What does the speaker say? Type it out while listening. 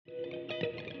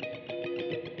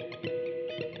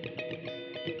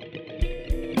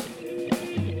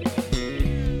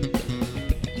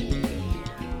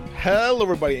Hello,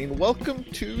 everybody, and welcome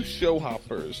to Show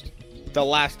Hoppers, The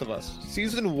Last of Us,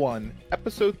 Season 1,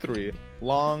 Episode 3,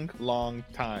 Long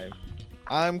Time.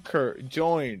 I'm Kurt,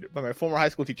 joined by my former high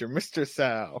school teacher, Mr.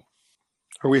 Sal.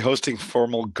 Are we hosting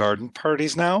formal garden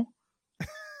parties now?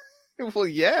 Well,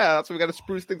 yeah, that's why we got to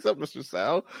spruce things up, Mr.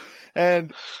 Sal.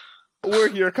 And we're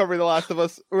here covering The Last of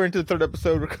Us. We're into the third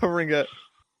episode. We're covering it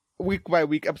week by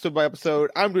week, episode by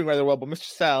episode. I'm doing rather well, but Mr.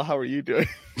 Sal, how are you doing?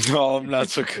 No, I'm not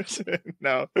so good.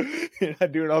 No, you're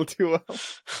not doing all too well.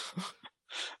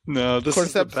 No, this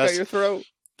is the Cordyceps best. got your throat?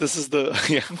 This is the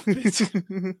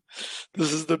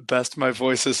this is the best my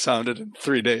voice has sounded in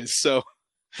 3 days. So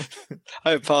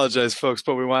I apologize, folks,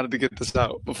 but we wanted to get this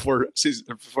out before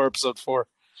episode 4.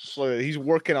 Well, he's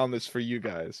working on this for you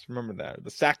guys. Remember that. The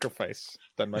sacrifice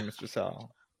done by Mr.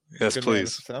 Sal. Yes, Good please. Man,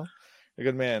 Mr. Sal. A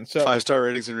good man. So 5-star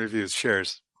ratings and reviews.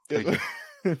 Shares. Thank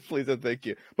you. Please and thank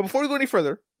you. But before we go any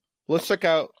further, let's check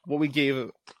out what we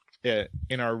gave it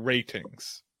in our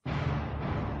ratings.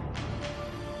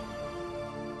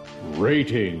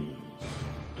 Ratings.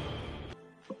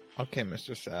 Okay,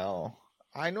 Mr. Sal.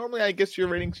 I guess your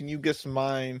ratings and you guess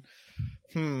mine.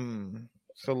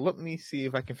 So let me see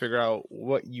if I can figure out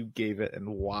what you gave it and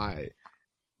why.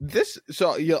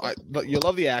 You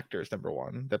love the actors, number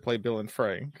one, that play Bill and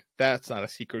Frank. That's not a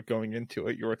secret going into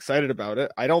it. You were excited about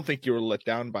it. I don't think you were let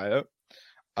down by it.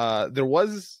 There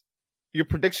was your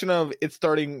prediction of it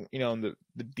starting, in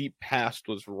the deep past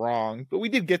was wrong, but we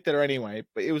did get there anyway.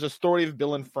 But it was a story of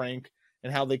Bill and Frank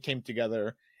and how they came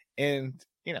together, and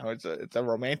it's a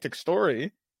romantic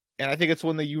story, and I think it's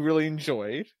one that you really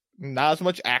enjoyed. Not as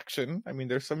much action. I mean,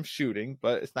 there's some shooting,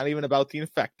 but it's not even about the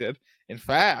infected. In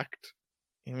fact,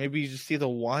 maybe you just see the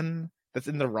one that's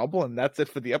in the rubble, and that's it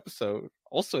for the episode.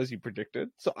 Also, as you predicted.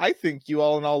 So I think you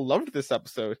all in all loved this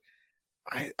episode.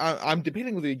 I'm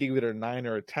debating whether you gave it a 9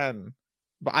 or a 10,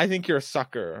 but I think you're a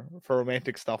sucker for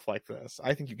romantic stuff like this.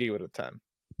 I think you gave it a 10.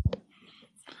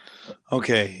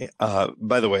 Okay.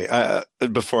 By the way,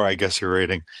 before I guess your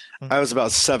rating, I was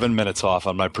about 7 minutes off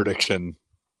on my prediction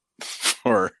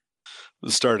for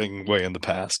starting way in the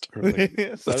past. 7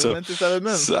 minutes to 7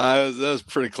 minutes. So that was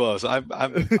pretty close. I'm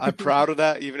proud of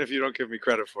that, even if you don't give me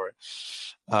credit for it.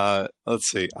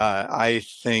 Let's see. I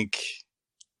think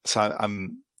so.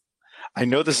 I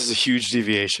know this is a huge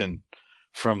deviation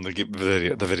from the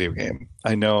video game.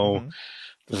 I know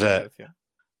that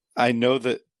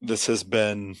this has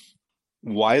been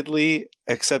widely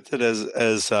accepted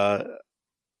as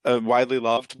widely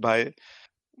loved by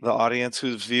the audience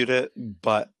who's viewed it,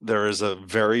 but there is a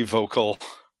very vocal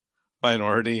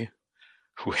minority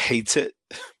who hates it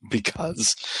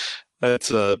because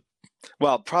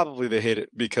probably they hate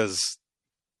it because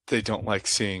they don't like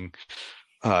seeing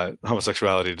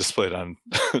homosexuality displayed on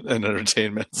in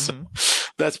entertainment. So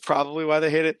that's probably why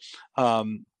they hate it. I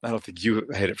don't think you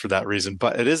hate it for that reason,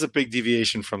 but it is a big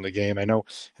deviation from the game. I know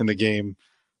in the game,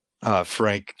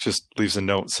 Frank just leaves a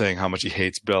note saying how much he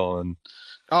hates Bill, and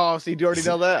oh, so you already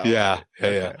know that? Yeah,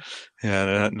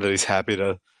 and that he's happy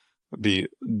to be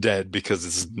dead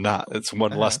because it's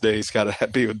one less day he's got to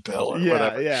be with Bill or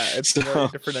whatever. Yeah, it's a very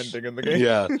different ending in the game.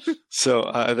 Yeah, so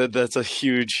that's a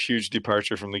huge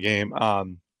departure from the game.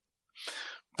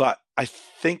 But I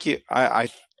think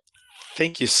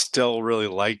you still really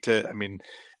liked it. I mean,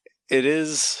 it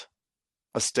is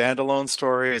a standalone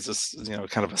story. It's just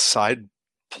kind of a side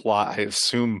plot. I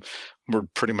assume we're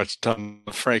pretty much done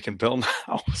with Frank and Bill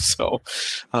now. So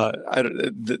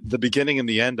the beginning and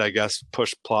the end, I guess,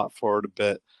 push plot forward a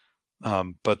bit.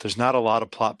 But there's not a lot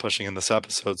of plot pushing in this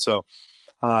episode. So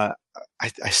I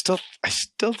still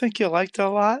think you liked it a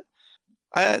lot.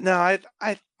 I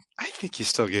think you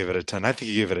still gave it a 10. I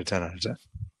think you gave it a 10 out of 10.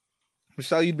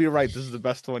 Michelle, you'd be right. This is the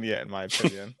best one yet, in my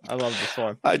opinion. I love this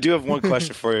one. I do have one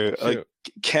question for you.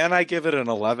 Can I give it an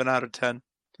 11 out of 10?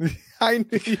 I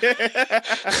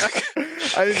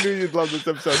knew you'd love this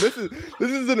episode. This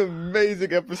is an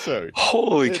amazing episode.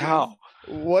 Holy cow!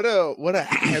 What a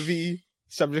heavy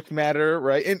subject matter,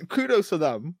 right? And kudos to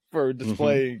them for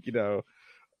displaying,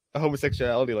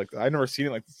 homosexuality like that. I've never seen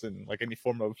it like this in like any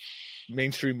form of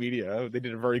mainstream media. They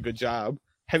did a very good job.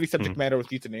 Heavy subject matter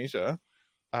with euthanasia.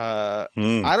 I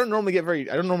don't normally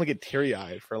get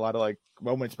teary-eyed for a lot of like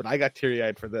moments, but I got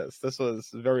teary-eyed for this. This was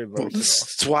very emotional. Well,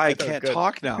 that's why I can't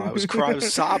talk now. I was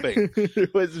sobbing.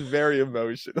 It was very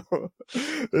emotional.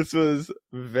 This was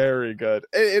very good.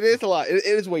 It is a lot. It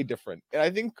is way different, and I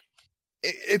think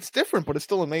it's different, but it's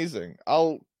still amazing.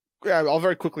 I'll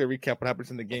very quickly recap what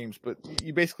happens in the games, but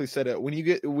you basically said it. When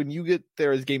you get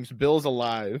there as games, Bill's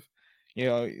alive.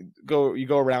 You go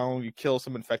around, you kill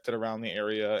some infected around the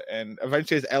area, and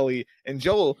eventually as Ellie and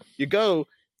Joel, you go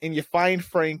and you find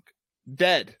Frank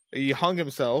dead. He hung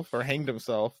himself or hanged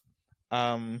himself.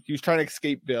 He was trying to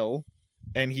escape Bill,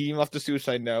 and he left a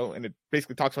suicide note, and it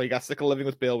basically talks about he got sick of living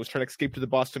with Bill, was trying to escape to the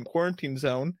Boston quarantine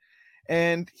zone,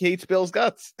 and he hates Bill's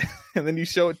guts. And then you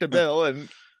show it to Bill, and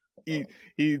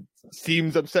he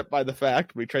seems upset by the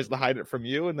fact, but he tries to hide it from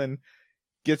you, and then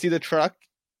gets you the truck.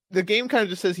 The game kind of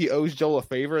just says he owes Joel a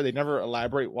favor. They never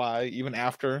elaborate why, even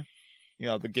after,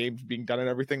 the game's being done and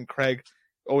everything. Craig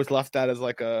always left that as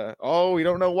like we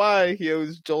don't know why he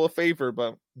owes Joel a favor,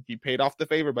 but he paid off the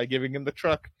favor by giving him the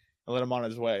truck and let him on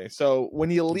his way. So when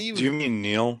you leave... Do you mean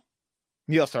Neil?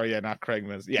 Neil, sorry, not Craig.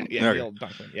 Yeah, okay. Neil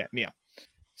Duncan. Yeah, Neil.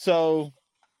 So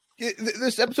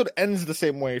this episode ends the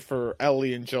same way for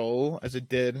Ellie and Joel as it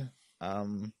did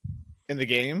in the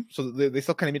game. So they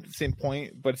still kind of meet at the same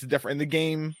point, but it's different. In the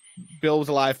game, Bill was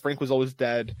alive, Frank was always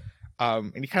dead,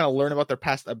 and you kind of learn about their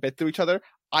past a bit through each other.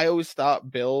 I always thought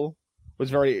Bill was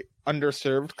very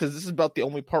underserved because this is about the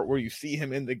only part where you see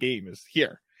him in the game is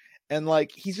here. And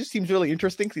like, he just seems really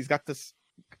interesting because he's got this...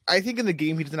 I think in the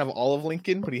game he doesn't have all of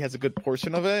Lincoln, but he has a good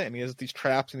portion of it, and he has these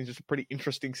traps, and he's just a pretty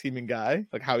interesting seeming guy,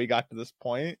 like how he got to this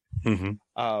point.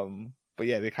 Mm-hmm. But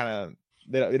yeah, they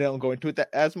don't go into it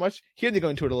as much. Here they go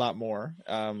into it a lot more.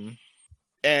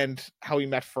 And how he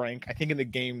met Frank. I think in the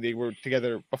game they were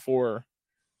together before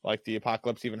like the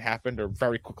apocalypse even happened, or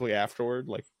very quickly afterward,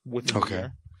 like within a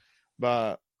year.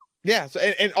 But yeah, so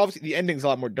and obviously the ending's a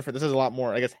lot more different. This is a lot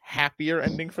more, I guess, happier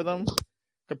ending for them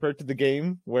compared to the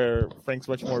game, where Frank's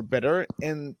much more bitter.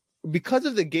 And because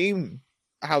of the game,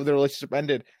 how their relationship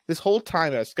ended, this whole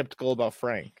time I was skeptical about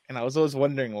Frank, and I was always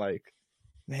wondering, like,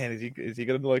 man, is he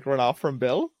gonna like run off from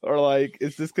Bill, or like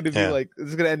is this gonna be like, is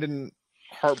this gonna end in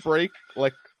heartbreak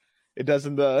like it does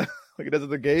in the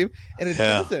game? And it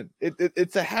doesn't.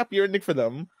 It's a happier ending for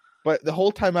them. But the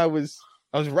whole time I was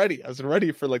ready. I was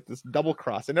ready for like this double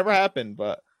cross. It never happened,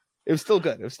 but it was still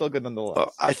good. It was still good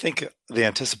nonetheless. I think the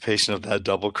anticipation of that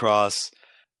double cross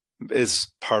is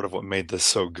part of what made this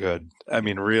so good. I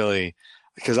mean, really,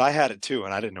 because I had it too,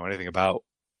 and I didn't know anything about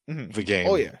the game.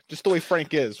 Oh yeah, just the way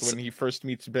Frank is when he first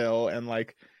meets Bill, and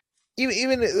like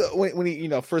even when he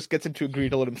first gets him to agree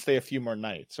to let him stay a few more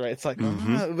nights, right? It's like,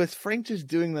 was Frank just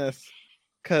doing this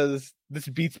because this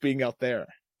beats being out there,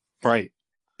 right?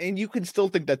 And you can still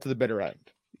think that to the bitter end.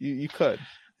 You could.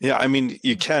 Yeah, I mean,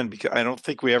 you can, because I don't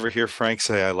think we ever hear Frank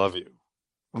say, "I love you."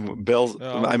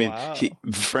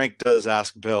 Frank does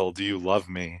ask Bill, "Do you love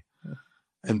me?"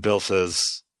 And Bill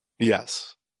says,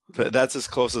 "Yes." That's as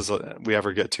close as we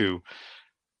ever get to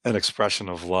an expression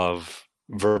of love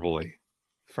verbally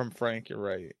from Frank. You're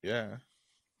right. Yeah.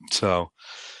 So,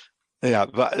 yeah,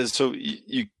 but so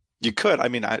you could. I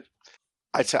mean, I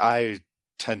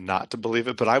tend not to believe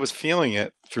it, but I was feeling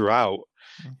it throughout.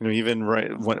 Even right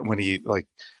when he like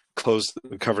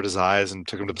covered his eyes and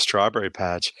took him to the strawberry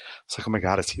patch. It's like, oh my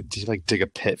God, did he like dig a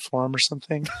pit for him or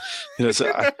something? He's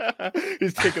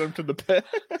taking him to the pit.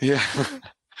 Yeah.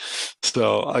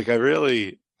 So like, there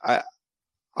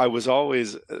was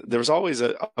always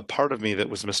a part of me that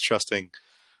was mistrusting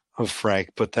of Frank,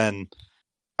 but then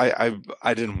I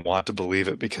didn't want to believe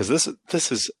it, because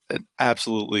this is an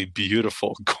absolutely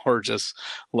beautiful, gorgeous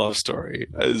love story.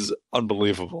 It is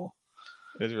unbelievable.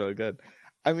 It's really good.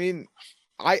 I mean,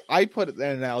 I put an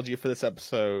analogy for this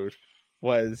episode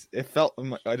was, it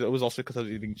was also because I was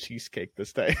eating cheesecake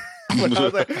this day. But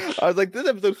I was like, this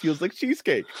episode feels like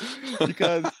cheesecake,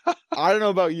 because I don't know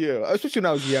about you, especially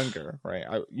when I was younger, right?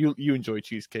 You enjoy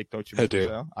cheesecake, don't you? I do.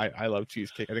 So? I love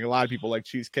cheesecake. I think a lot of people like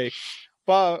cheesecake,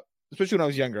 but especially when I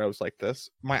was younger, I was like this.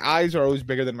 My eyes are always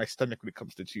bigger than my stomach when it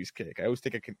comes to cheesecake. I always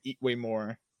think I can eat way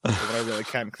more than what I really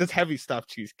can, because it's heavy stuff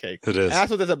cheesecake. It is. And that's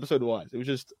what this episode was. It was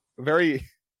just very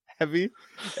heavy,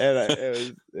 and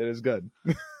it was good.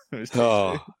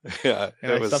 Oh yeah,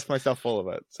 and I stuffed myself full of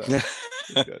it. So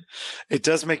it, good. It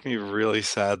does make me really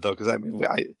sad though, because I mean,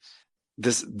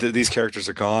 these characters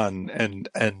are gone, and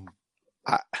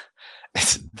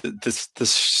this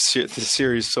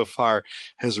series so far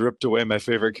has ripped away my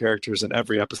favorite characters in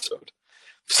every episode.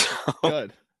 So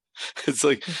good. It's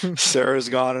like Sarah's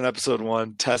gone in episode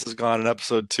 1, Tess is gone in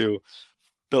episode 2,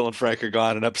 Bill and Frank are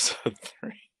gone in episode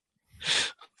 3.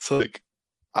 It's like,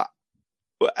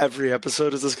 every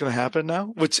episode is this going to happen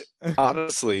now? Which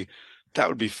honestly, that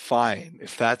would be fine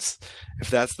if that's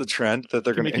the trend that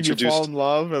they're going to introduce. You fall in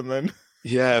love, and then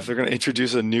yeah, if they're going to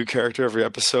introduce a new character every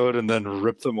episode and then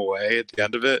rip them away at the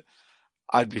end of it,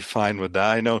 I'd be fine with that.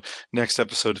 I know next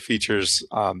episode features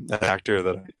an actor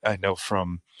that I know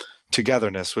from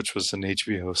Togetherness, which was an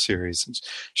HBO series, and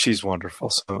she's wonderful.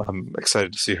 So I'm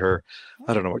excited to see her.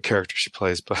 I don't know what character she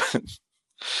plays, but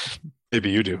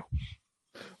maybe you do.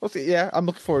 We'll see. Yeah, I'm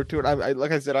looking forward to it.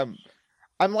 Like I said,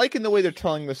 I'm liking the way they're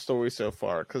telling the story so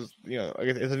far because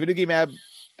it's a video game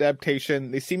adaptation.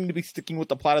 They seem to be sticking with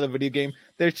the plot of the video game.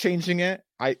 They're changing it.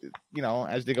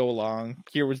 As they go along.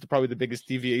 Here was probably the biggest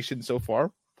deviation so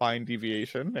far, fine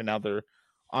deviation, and now they're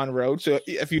on road. So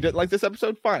if you didn't like this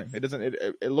episode, fine. It doesn't.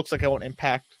 It looks like it won't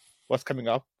impact what's coming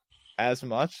up as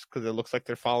much because it looks like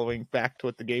they're following back to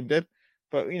what the game did.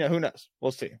 But who knows?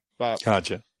 We'll see. But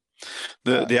Gotcha.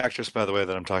 The actress, by the way,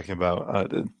 that I'm talking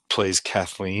about plays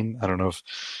Kathleen. I don't know if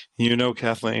you know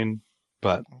Kathleen,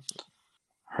 but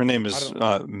her name is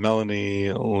Melanie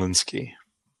Linsky.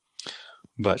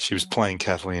 But she was playing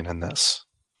Kathleen in this.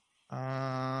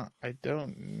 I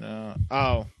don't know.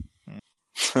 Oh.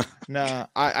 No,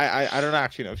 I don't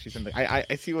actually know if she's in the.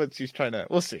 I see what she's trying to.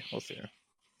 We'll see.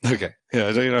 Okay. Yeah,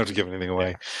 you don't have to give anything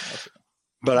away. Yeah,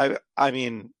 but I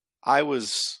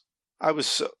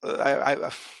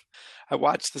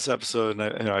watched this episode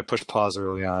and I pushed pause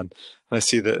early on and I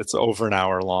see that it's over an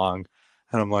hour long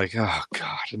and I'm like, oh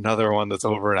God, another one that's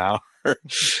over an hour.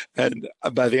 And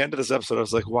by the end of this episode, I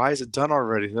was like, why is it done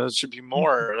already? There should be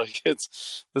more. I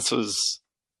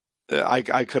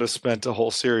could have spent a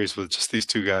whole series with just these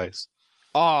two guys.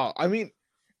 Oh, I mean,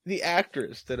 the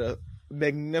actors did a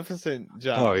magnificent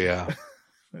job. Oh yeah.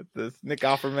 This Nick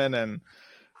Offerman and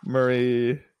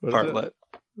Murray Bartlett.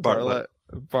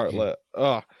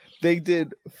 Oh, they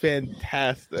did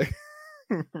fantastic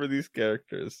for these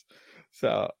characters.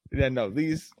 So yeah, no,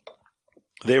 they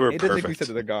were perfect. It doesn't make me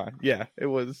say they're gone. Yeah, it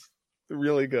was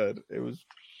really good. It was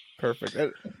perfect.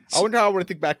 I wonder how I want to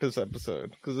think back to this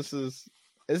episode because this is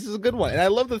a good one, and I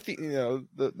love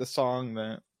the song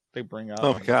that they bring up.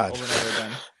 Oh my God! Over and over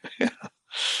again.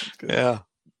 Yeah.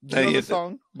 Did you know the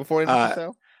song before the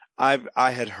show?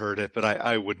 I had heard it, but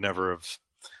I would never have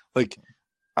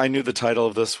I knew the title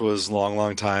of this was Long,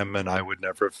 Long Time, and I would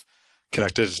never have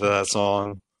connected to that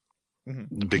song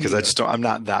because I'm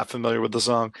not that familiar with the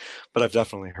song, but I've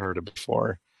definitely heard it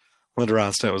before. Linda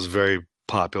Ronstadt was very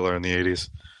popular in the 80s.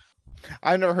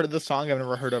 I've never heard of the song. I've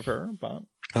never heard of her, but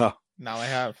now I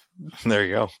have. There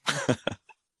you go.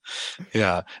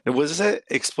 Yeah. Was it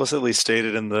explicitly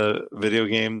stated in the video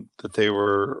game that they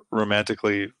were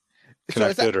romantically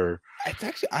connected It's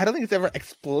actually, I don't think it's ever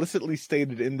explicitly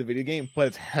stated in the video game, but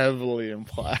it's heavily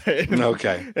implied.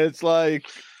 Okay. It's like,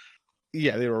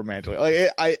 yeah, they were romantic.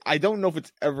 I don't know if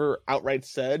it's ever outright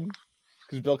said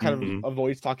because Bill kind of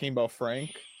avoids talking about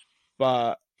Frank,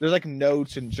 but there's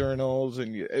notes and journals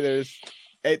and it's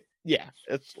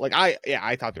like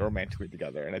I thought they were romantically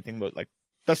together, and I think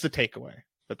that's the takeaway,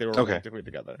 that they were romantically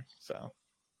together. So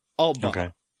all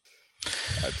okay.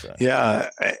 Yeah,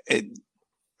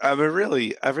 I mean,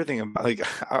 really, everything.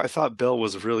 I thought Bill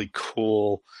was really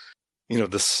cool.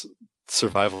 This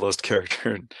survivalist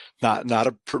character, not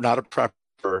a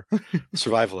prepper,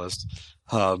 survivalist.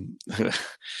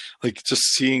 Just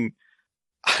seeing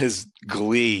his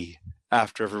glee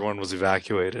after everyone was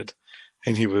evacuated,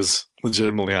 and he was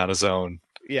legitimately on his own.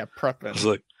 Yeah, prepping. I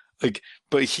was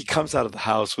but he comes out of the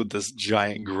house with this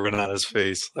giant grin on his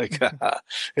face,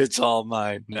 it's all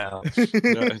mine now.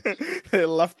 They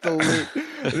left the loot.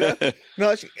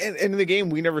 No, in the game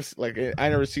we never I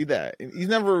never see that. He's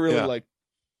never really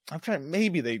I'm trying.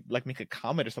 Maybe they make a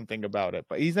comment or something about it,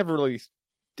 but he's never really.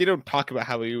 They don't talk about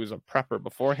how he was a prepper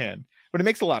beforehand, but it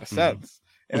makes a lot of sense.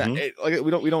 And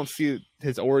we don't see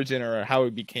his origin or how he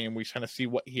became. We kind of see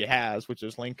what he has, which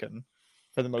is Lincoln,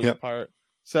 for the most part.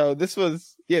 So this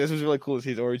was really cool to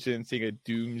see his origin, seeing a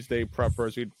doomsday prepper,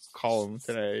 as we'd call him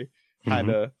today,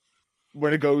 kind of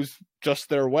when it goes just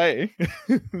their way.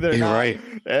 They're not, right,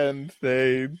 and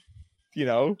they,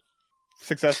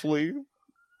 successfully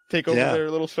take over their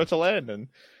little stretch of land, and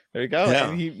there you go. Yeah.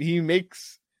 And he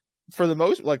makes, for the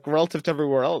most, relative to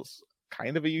everywhere else,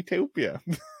 kind of a utopia.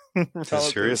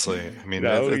 Seriously, I mean,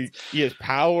 he has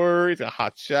power. He's got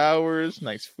hot showers,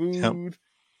 nice food,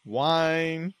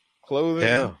 wine, clothing.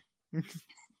 Yeah.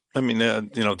 I mean,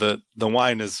 the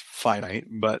wine is finite,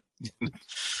 but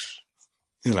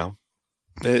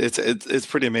it's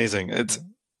pretty amazing. It's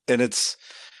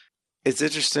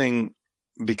interesting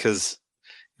because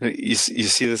you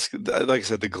see this, like I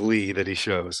said, the glee that he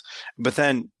shows, but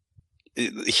then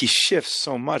he shifts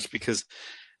so much because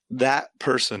that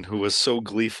person who was so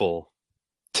gleeful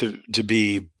to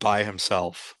be by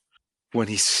himself, when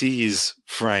he sees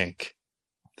Frank,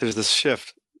 there's this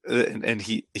shift, and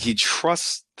he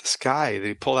trusts this guy that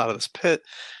he pulled out of this pit.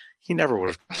 He never would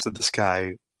have trusted this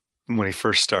guy when he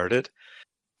first started.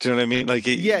 Do you know what I mean? You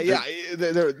think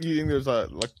there's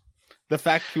the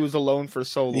fact he was alone for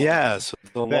so long. Yeah, so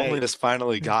the loneliness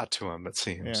finally got to him, it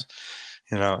seems.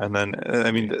 Yeah. And then,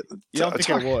 I mean... You don't think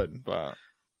it would, but...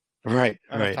 Right.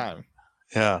 Time.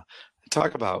 Yeah.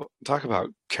 talk about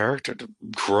character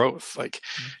growth. Like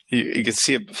you can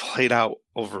see it played out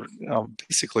over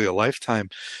basically a lifetime.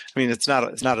 I mean, it's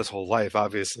not his whole life.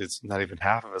 Obviously, it's not even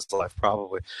half of his life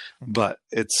probably, but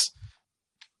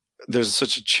there's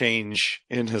such a change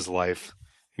in his life,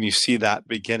 and you see that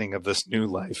beginning of this new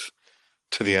life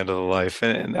to the end of the life,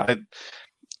 and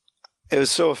it was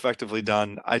so effectively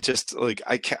done. I just like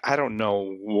I don't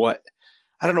know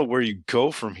where you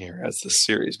go from here as this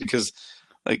series, because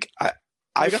like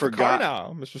I got forgot the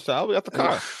car now, Mr. Sal. We got the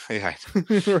car. Yeah,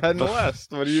 We're heading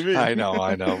west. What do you mean? I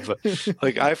know, but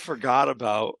like I forgot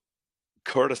about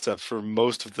cordyceps for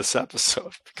most of this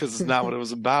episode because it's not what it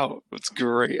was about. It's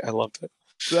great. I loved it.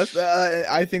 That's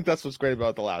I think that's what's great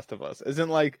about The Last of Us. Isn't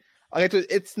like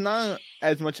it's not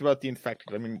as much about the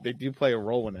infected. I mean, they do play a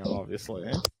role in it,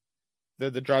 obviously. They're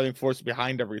the driving force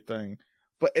behind everything,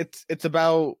 but it's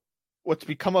about what's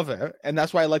become of it, and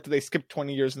that's why I like that they skipped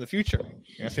 20 years in the future.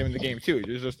 You know, same in the game too.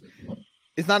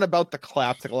 It's not about the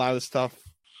collapse like a lot of the stuff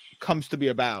comes to be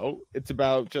about. It's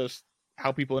about just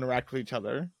how people interact with each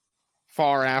other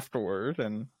far afterward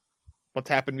and what's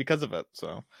happened because of it.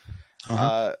 So,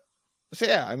 so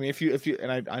yeah, I mean, if you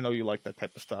and I know you like that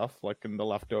type of stuff, like in The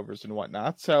Leftovers and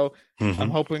whatnot. So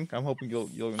I'm hoping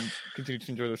you'll continue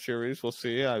to enjoy the series. We'll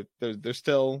see. There's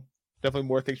still definitely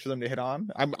more things for them to hit on.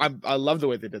 I love the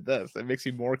way they did this. It makes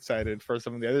me more excited for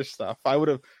some of the other stuff. I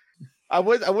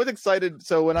was excited.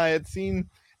 So when I had seen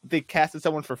they casted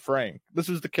someone for Frank, this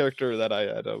was the character that I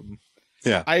had.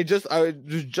 I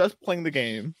was just playing the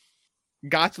game,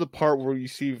 got to the part where you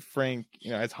see Frank,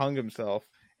 has hung himself.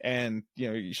 And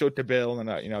you showed it to Bill, and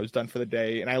I was done for the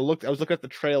day. And I was looking at the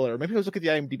trailer. Maybe I was looking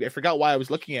at the IMDb. I forgot why I was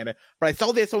looking at it, but I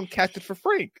saw they had someone casted for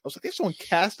Frank. I was like, "There's someone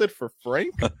casted for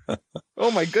Frank?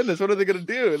 Oh my goodness, what are they gonna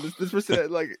do?" And this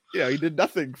person, like, he did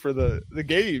nothing for the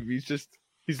game.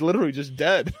 He's literally just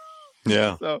dead.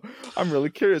 Yeah. So I'm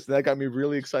really curious. And that got me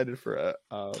really excited for it.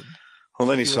 Well,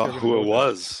 then you saw who it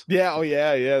was. Yeah. Oh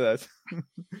yeah. That's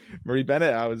Marie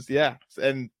Bennett.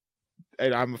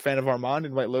 And I'm a fan of Armand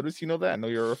in White Lotus. You know that. I know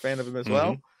you're a fan of him as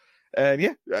well. And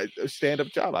yeah, stand-up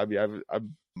job. I mean,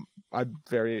 I'm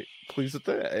very pleased with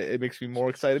it. It makes me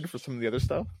more excited for some of the other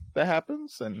stuff that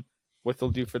happens and what they'll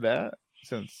do for that.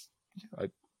 Since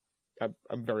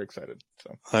I'm very excited.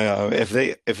 So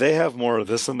if they have more of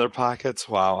this in their pockets,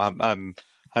 wow,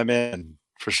 I'm in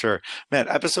for sure. Man,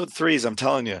 episode 3s, I'm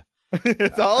telling you.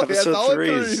 It's all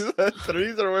threes.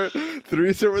 Threes are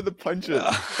where the punches.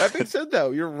 That being said,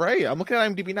 though, you're right. I'm looking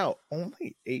at IMDb now.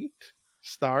 Only 8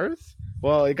 stars.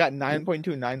 Well, it got 9.2,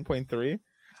 9.3.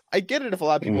 I get it if a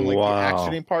lot of people like the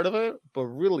actioning part of it, but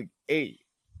really 8.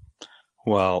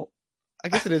 Well, I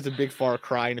guess it is a big far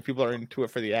cry, and if people are into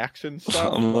it for the action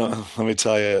stuff. Let me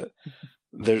tell you,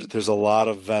 there's a lot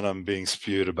of venom being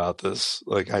spewed about this.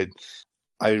 Like I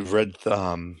read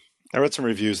some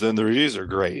reviews, and the reviews are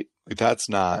great. Like, that's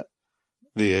not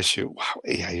the issue. Wow,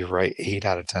 yeah, you're right. 8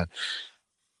 out of 10.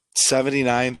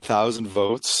 79,000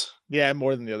 votes. Yeah,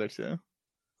 more than the other two.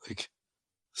 Like,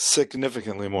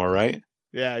 significantly more, right?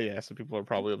 Yeah. So people are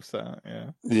probably upset.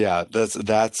 Yeah. Yeah, that's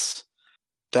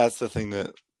the thing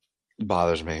that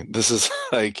bothers me. This is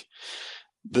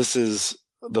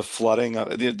the flooding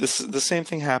of this. The same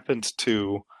thing happened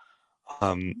to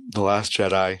The Last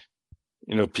Jedi.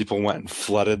 People went and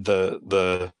flooded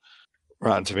the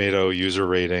Rotten Tomato user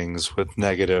ratings with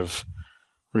negative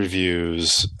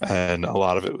reviews, and a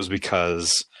lot of it was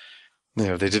because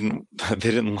they didn't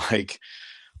like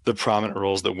the prominent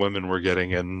roles that women were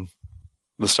getting in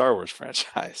the Star Wars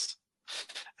franchise.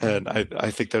 And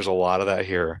I think there's a lot of that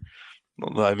here.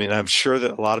 I mean, I'm sure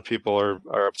that a lot of people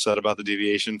are upset about the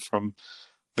deviation from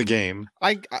the game.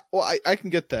 I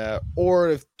can get that. Or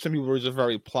if some people were just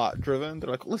very plot driven, they're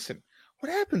like, listen,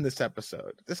 what happened this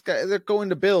episode? They're going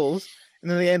to Bill's, and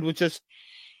then they end with just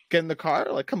getting the car.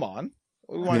 Like, come on.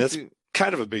 That's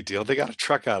kind of a big deal. They got a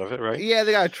truck out of it, right? Yeah,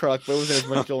 they got a truck, but it wasn't as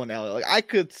much Joel and Ellie. Like, I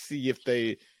could see if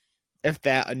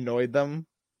that annoyed them.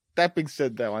 That being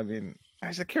said, though, I mean,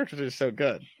 the characters are so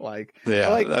good. Like,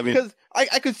 yeah, I mean, because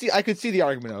I could see the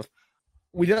argument of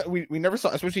we never saw,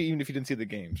 especially even if you didn't see the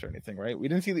games or anything, right? We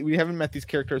haven't met these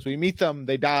characters. We meet them,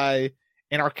 they die,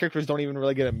 and our characters don't even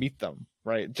really get to meet them,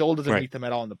 right? Joel doesn't meet them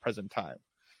at all in the present time,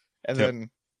 and then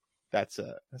that's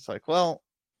it. It's like, well,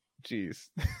 geez.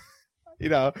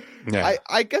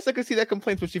 I guess I could see that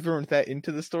complaint, especially if you weren't that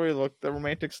into the story, like the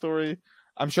romantic story.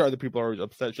 I'm sure other people are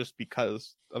upset just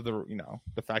because of the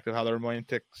fact of how the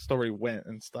romantic story went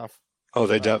and stuff. Oh,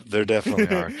 they definitely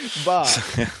are.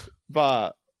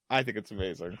 but I think it's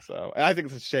amazing. So, and I think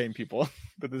it's a shame, people,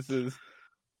 that this is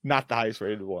not the highest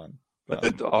rated one.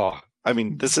 I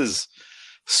mean, this is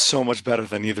so much better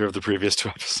than either of the previous two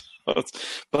episodes.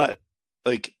 But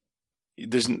like,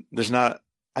 there's not.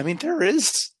 I mean, there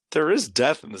is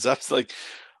death in this episode. Like,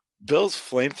 Bill's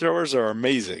flamethrowers are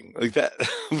amazing. Like that,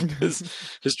 his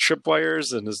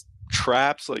tripwires and his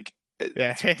traps. Like,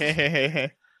 Yeah.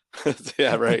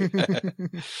 yeah, right.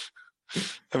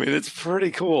 I mean, it's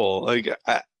pretty cool. Like,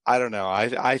 I don't know.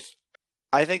 I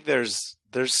think there's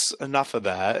enough of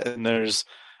that, and there's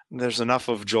enough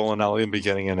of Joel and Ellie in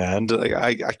beginning and end. Like,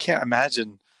 I can't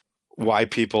imagine why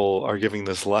people are giving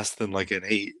this less than like an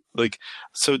 8. Like,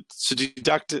 so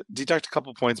deduct a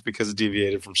couple points because it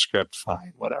deviated from script,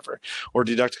 fine, whatever. Or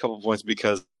deduct a couple points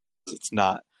because it's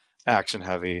not action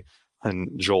heavy and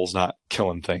Joel's not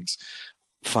killing things,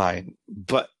 fine.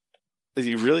 But do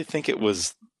you really think it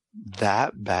was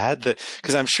that bad? That,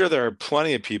 because I'm sure there are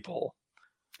plenty of people.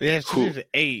 Yeah, it's Who-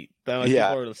 8. But like, Yeah.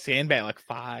 people are sandbag like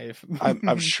 5.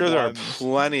 I'm sure there are Ones.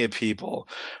 plenty of people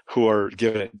who are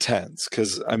giving it 10s.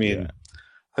 Because I mean,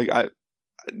 like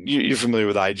you're familiar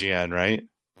with IGN, right?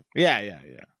 Yeah.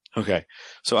 Okay,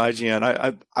 so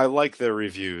IGN, I like their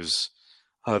reviews,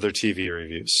 their TV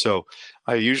reviews. So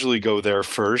I usually go there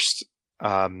first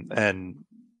and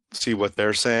see what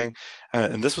they're saying.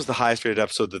 And this was the highest rated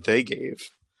episode that they gave.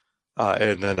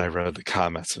 And then I read the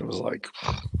comments and it was like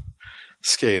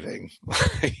scathing.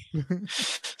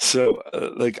 So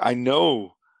like, I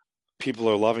know people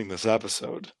are loving this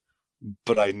episode,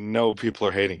 but I know people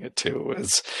are hating it too.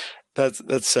 That's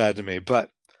sad to me. But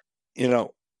you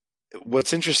know,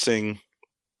 what's interesting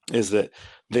is that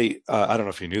they I don't know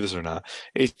if you knew this or not,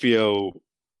 HBO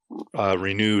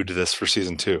renewed this for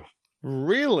season 2.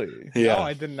 Really? Yeah. No,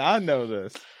 I did not know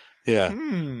this. Yeah.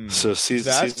 So That's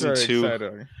season very 2.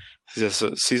 exciting. Yeah,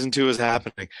 so season 2 is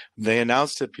happening. They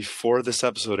announced it before this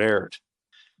episode aired.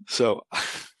 So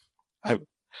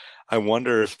I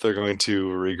wonder if they're going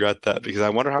to regret that, because I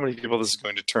wonder how many people this is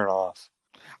going to turn off.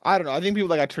 I don't know. I think people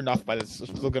that got turned off by this are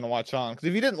still going to watch on. Because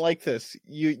if you didn't like this,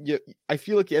 I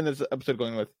feel like you end this episode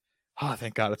going with, "Oh,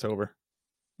 thank God it's over."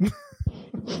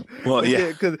 Well,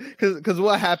 yeah. Because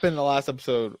what happened in the last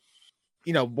episode,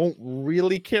 won't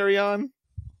really carry on.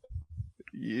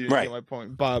 You Right. get my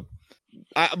point, but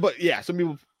yeah, some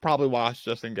people probably watch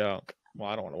just and go, "Well,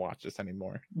 I don't want to watch this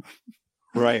anymore."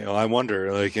 Right. Well, I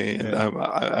wonder. Like, Yeah.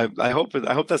 I hope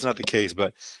that's not the case.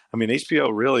 But I mean, HBO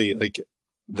really, like,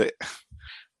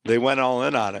 they went all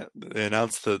in on it. They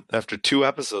announced that after 2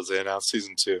 episodes, they announced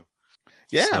season 2.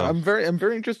 Yeah, So- I'm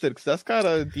very interested because that's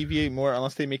gotta deviate more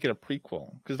unless they make it a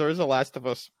prequel. Because there is a Last of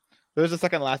Us, there's a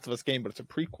second Last of Us game, but it's a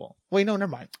prequel. Wait, no,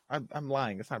 never mind. I'm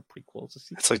lying. It's not a prequel. It's a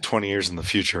sequel. It's like 20 years in the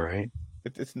future, right?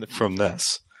 It's in the From future.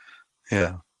 this.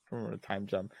 Yeah. From a time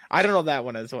jump. I don't know that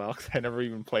one as well because I never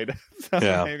even played it. So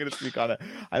Yeah. I'm gonna speak on it.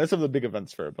 I know some of the big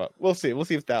events for it, but we'll see. We'll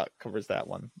see if that covers that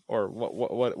one or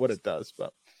what it does.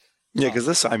 But Yeah, because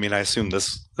this, I mean, I assume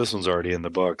this one's already in the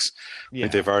books. yeah,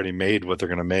 Like, they've already made what they're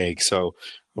going to make. So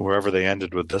wherever they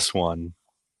ended with this one,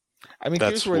 I mean,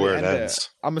 that's here's where they it end ends.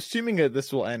 I'm assuming that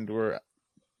this will end where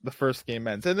the first game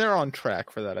ends, and they're on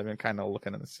track for that. I've been kind of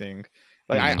looking and seeing.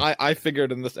 Like Mhm. I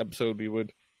figured in this episode we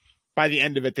would, by the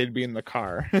end of it, they'd be in the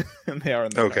car, and they are in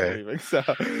the car Okay. leaving.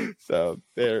 So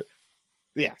they're,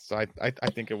 yeah. So I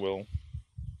think it will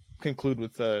conclude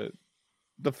with the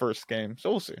first game. So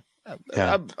we'll see.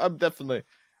 Yeah. I'm definitely,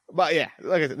 but yeah,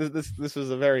 like I said, this was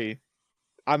a very.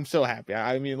 I'm so happy.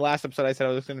 I mean, last episode I said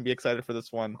I was going to be excited for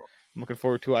this one. I'm looking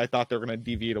forward to it. I thought they were going to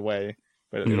deviate away,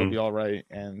 but it'll Mhm. be all right.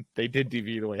 And they did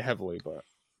deviate away heavily, but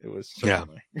it was Yeah.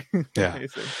 certainly Yeah.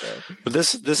 amazing. So. But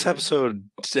this episode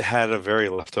had a very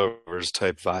leftovers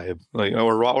type vibe, like,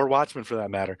 or Watchmen for that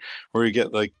matter, where you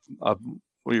get like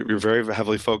you're very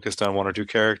heavily focused on one or two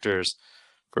characters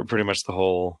for pretty much the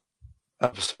whole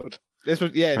episode. This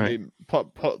was Right. they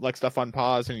put like stuff on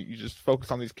pause, and you just focus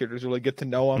on these characters, really get to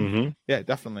know them. Mm-hmm. Yeah,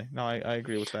 definitely. No, I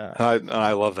agree with that.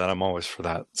 I love that. I'm always for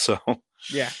that. So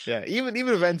Yeah. Even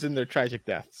events in their tragic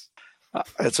deaths.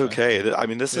 it's okay. I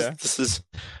mean, this Yeah. is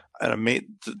an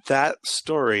amazing that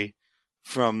story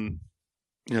from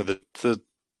the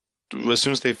as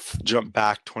soon as they jump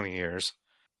back 20 years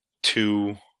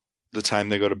to the time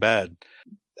they go to bed,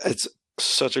 it's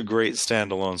such a great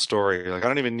standalone story. Like, I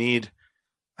don't even need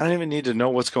to know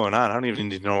what's going on. I don't even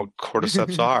need to know what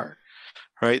cordyceps are.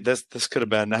 Right? This could have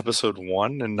been episode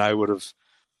 1, and I would have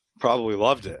probably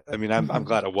loved it. I mean, I'm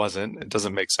glad it wasn't. It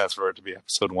doesn't make sense for it to be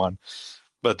episode 1,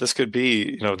 but this could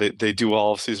be. They do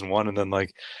all of season 1, and then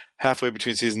like halfway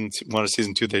between season 1 and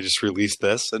season 2, they just release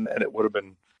this, and it would have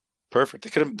been perfect.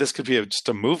 This could be just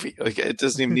a movie. Like, it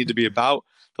doesn't even need to be about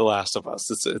The Last of Us.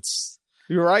 It's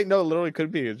You're right. No, it literally could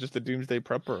be. It's just a doomsday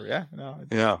prepper. Yeah, no.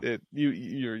 Yeah.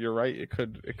 You're right. It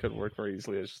could work very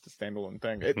easily as just a standalone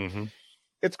thing. Hmm.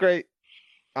 It's great.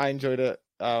 I enjoyed it.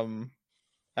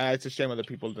 It's a shame other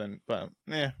people didn't, but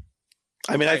yeah.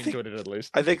 I mean, I enjoyed it at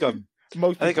least. I think a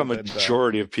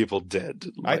majority of people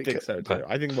did. I think so too.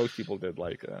 I think most people did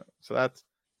like it. So that's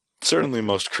certainly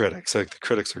most critics. Like the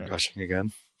critics are gushing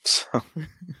again. So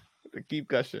they keep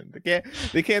gushing.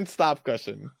 They can't stop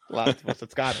gushing. Last of Us.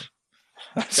 It's got it.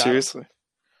 Seriously.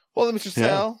 Well, Mr.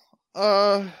 Sal,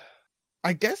 I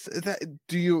guess that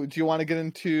do you want to get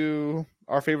into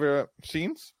our favorite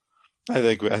scenes? I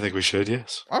think we should.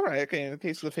 Yes. All right. Okay. In the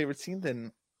case of the favorite scene,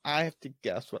 then I have to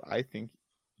guess what I think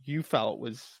you felt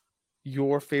was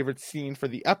your favorite scene for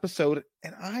the episode,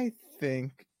 and I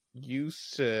think you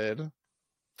said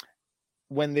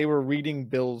when they were reading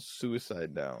Bill's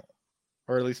suicide note,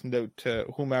 or at least note to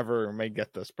whomever may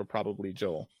get this, but probably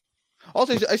Joel.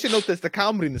 Also, I should note this: the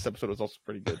comedy in this episode was also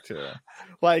pretty good too.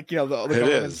 Like, the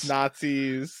government's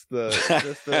Nazis, this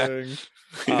thing.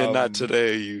 Not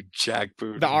today, you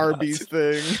jackboot. The Arby's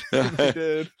thing they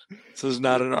did. This is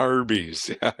not an Arby's.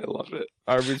 Yeah, I love it.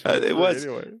 Arby's.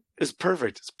 Anyway. It's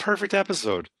perfect. It's a perfect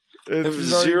episode. It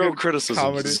was zero criticism.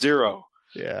 Comedy. Zero.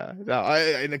 Yeah. No,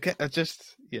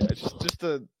 just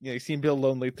the you see Bill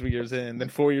lonely 3 years in, then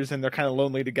 4 years in they're kind of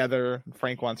lonely together. And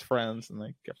Frank wants friends,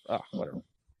 and whatever.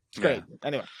 It's great. Yeah.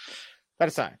 Anyway, that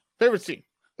aside, favorite scene.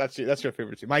 That's your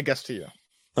favorite scene. My guess to you.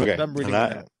 Okay. I'm reading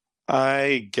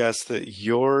I guess that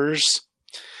yours.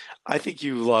 I think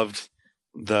you loved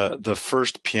the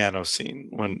first piano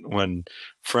scene when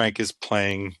Frank is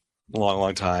playing a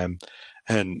long time,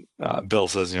 and Bill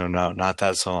says, no, not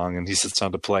that song, and he sits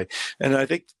down to play. And I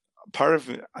think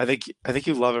I think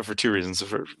you love it for two reasons.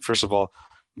 First of all,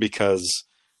 because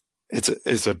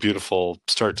it's a beautiful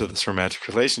start to this romantic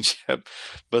relationship,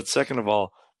 but second of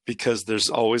all, because there's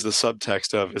always the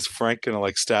subtext of, is Frank gonna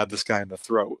stab this guy in the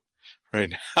throat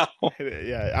right now?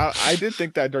 Yeah, I did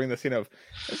think that during the scene of,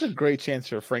 there's a great chance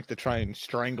for Frank to try and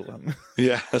strangle him.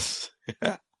 Yes.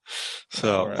 Yeah.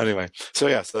 So anyway, so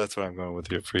that's what I'm going with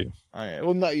here for you. All right.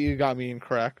 Well, no, you got me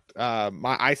incorrect.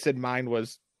 I said mine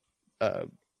was,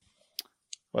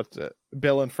 what's it?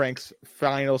 Bill and Frank's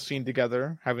final scene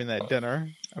together, having that dinner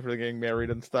after getting married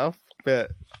and stuff.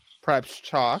 Bit perhaps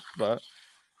chalk, but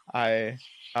that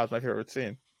was my favorite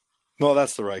scene. Well,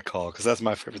 that's the right call, because that's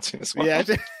my favorite scene as well. Yeah.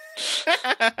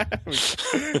 We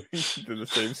did the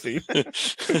same scene.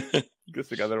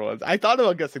 Guessing other ones. I thought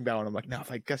about guessing that one. I'm like, no,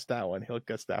 if I guess that one, he'll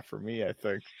guess that for me, I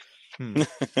think.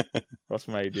 That's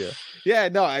my idea. Yeah,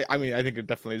 no, I mean, I think it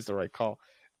definitely is the right call.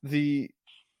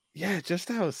 Just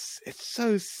how it's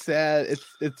so sad.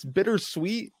 It's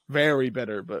bittersweet, very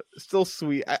bitter, but still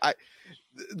sweet.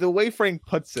 The way Frank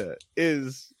puts it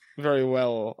is very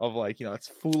well of it's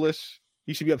foolish.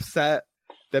 You should be upset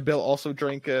that Bill also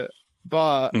drank it,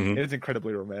 but it is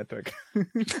incredibly romantic.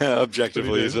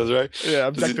 Objectively, he says, right? Yeah,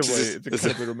 objectively, it's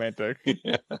incredibly romantic.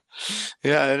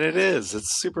 Yeah, and it is.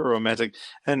 It's super romantic.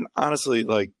 And honestly,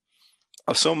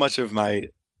 so much of my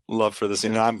love for this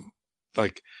scene, and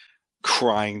I'm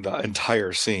crying the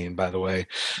entire scene, by the way.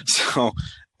 So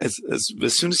as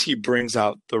soon as he brings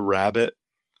out the rabbit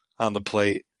on the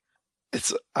plate,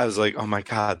 I was like, oh my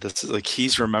God, this is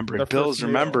he's remembering. Bill's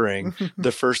remembering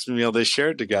the first meal they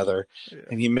shared together,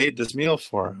 and he made this meal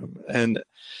for him. And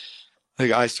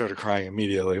I started crying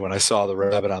immediately when I saw the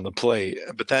rabbit on the plate.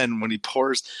 But then when he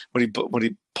pours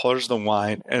the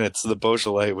wine, and it's the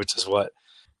Beaujolais, which is what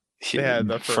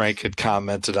Frank had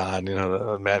commented on,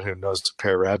 the man who knows to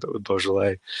pair rabbit with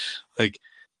Beaujolais. I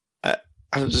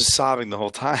was just sobbing the whole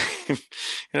time.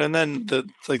 And then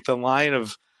the line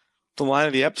of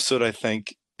the episode, I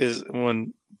think, is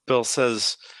when Bill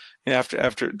says,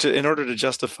 in order to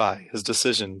justify his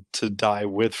decision to die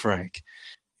with Frank,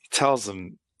 he tells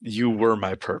him, "You were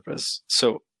my purpose."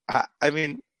 So I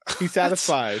mean, he's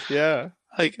satisfied. Yeah,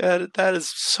 that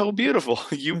is so beautiful.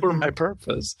 You were my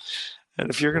purpose. And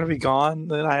if you're going to be gone,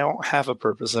 then I don't have a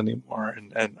purpose anymore.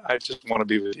 And I just want to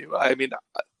be with you. I mean,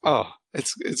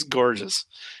 it's gorgeous.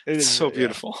 It's so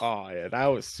beautiful. Yeah. Oh, yeah. That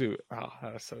was so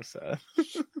sad.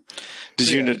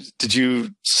 Did you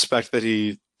suspect that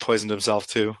he poisoned himself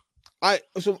too? I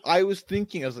was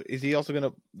thinking, is he also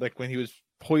going to, when he was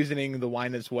poisoning the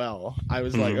wine as well, I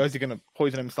was like, is he going to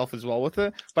poison himself as well with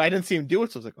it? But I didn't see him do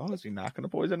it. So I was like, is he not going to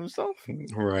poison himself?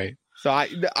 Right. So I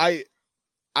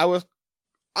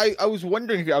was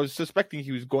wondering I was suspecting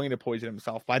he was going to poison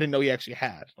himself, but I didn't know he actually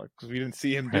had, because we didn't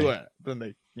see him do it. Then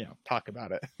they, talk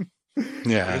about it.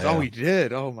 Yeah. Oh, he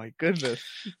did. Oh my goodness.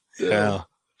 Yeah.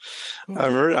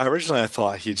 Originally I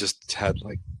thought he just had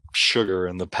like sugar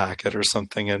in the packet or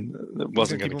something, and it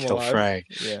wasn't going to kill Frank.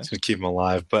 Yeah. It's going to keep him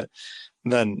alive. But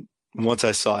then once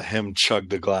I saw him chug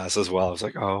the glass as well, I was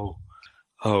like, oh,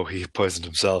 he poisoned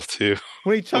himself too.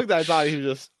 When he chugged that, I thought he was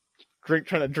just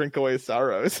trying to drink away his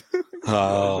sorrows.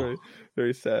 Oh, very,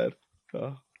 very sad.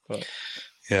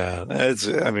 yeah,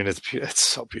 it's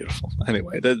so beautiful.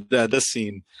 Anyway, this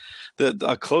scene,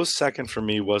 a close second for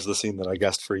me was the scene that I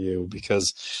guessed for you,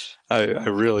 because I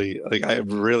really I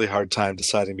have a really hard time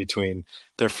deciding between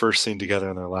their first scene together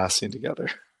and their last scene together.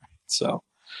 So,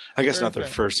 I guess not their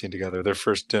first scene together, their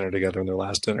first dinner together and their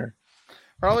last dinner.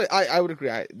 Probably, I would agree.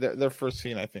 Their first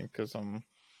scene, I think, because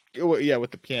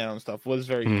with the piano and stuff, was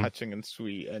very touching and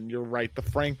sweet. And you're right, the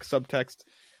Frank subtext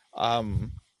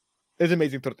is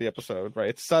amazing throughout the episode. Right,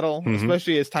 it's subtle,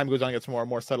 especially as time goes on, it gets more and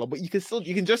more subtle. But you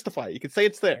can justify it. You can say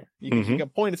it's there. You can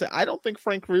point and say, I don't think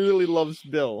Frank really loves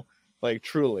Bill, like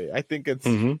truly. I think it's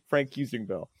Frank using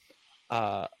Bill.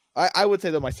 I would say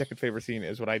that my second favorite scene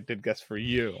is what I did guess for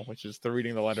you, which is the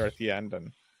reading the letter at the end.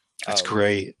 And that's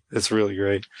great. It's really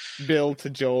great. Bill to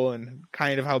Joel, and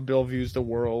kind of how Bill views the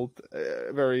world.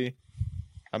 Very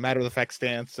a matter-of-the-fact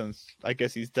stance, since I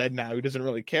guess he's dead now. He doesn't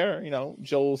really care.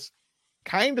 Joel's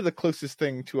kind of the closest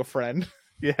thing to a friend.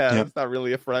 It's not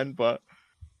really a friend, but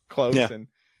close. Yeah. And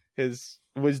his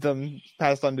wisdom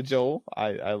passed on to Joel.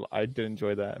 I did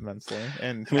enjoy that immensely.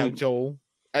 And how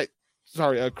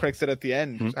Craig said at the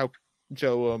end, how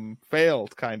Joe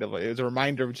failed, kind of. It was a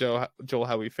reminder of Joel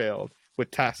how he failed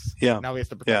with Tess. Yeah. Now he has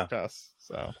to protect Tess.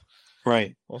 So,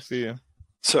 right. We'll see.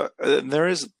 So there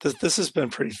is this has been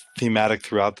pretty thematic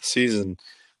throughout the season.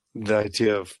 The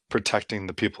idea of protecting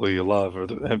the people you love,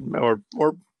 or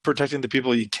protecting the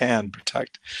people you can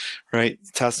protect, right?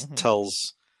 Tess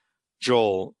tells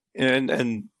Joel,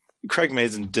 and Craig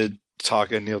Mazin did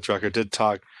talk, and Neil Drucker did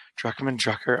talk.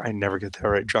 Drucker, I never get that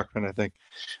right. Druckmann, I think.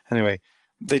 Anyway,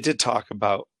 they did talk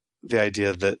about the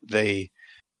idea that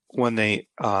when they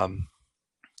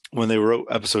wrote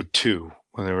episode 2,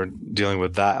 when they were dealing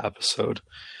with that episode,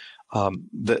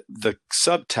 the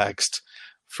subtext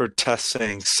for Tess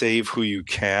saying "save who you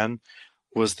can"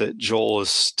 was that Joel is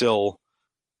still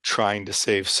trying to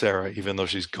save Sarah even though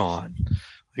she's gone.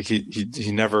 Like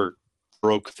he never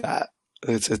broke that.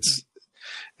 It's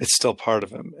still part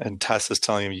of him. And Tess is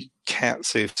telling him, you can't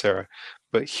save Sarah,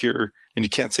 and you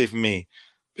can't save me,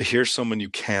 but here's someone you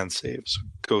can save. So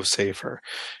go save her.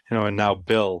 And now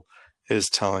Bill is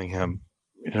telling him,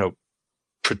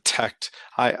 protect.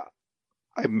 I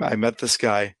met this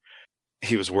guy.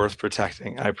 He was worth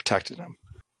protecting. I protected him.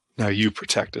 Now you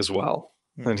protect as well.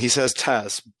 And he says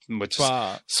Tess, which is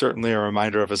certainly a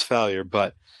reminder of his failure.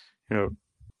 But,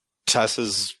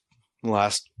 Tess's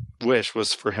last wish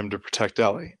was for him to protect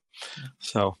Ellie.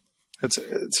 So it's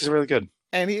really good.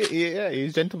 And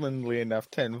he's gentlemanly enough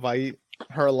to invite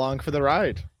her along for the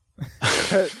ride.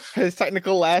 His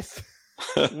technical last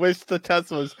wish to Tess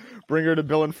was bring her to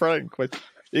Bill and Frank, which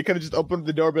he could have just opened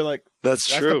the door and been like, That's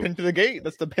true. The pin to the gate.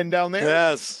 That's the pin down there.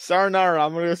 Yes. Sayonara,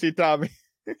 I'm going to go see Tommy.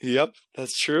 Yep,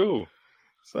 that's true.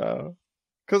 So,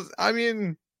 because,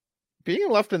 being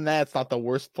left in that's not the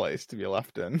worst place to be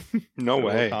left in. No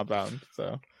way. Compound,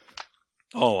 so.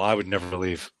 Oh, I would never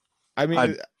leave.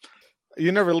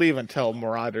 You never leave until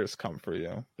Marauders come for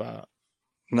you, but.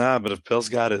 Nah, but if Bill's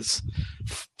got his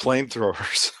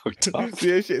flamethrowers hooked up.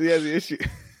 The issue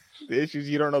is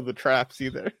you don't know the traps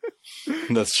either.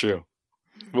 That's true.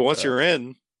 But once you're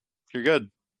in, you're good.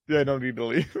 Yeah, no need to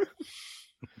leave.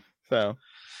 So.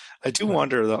 I do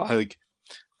wonder though.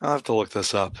 I'll have to look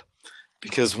this up,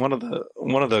 because one of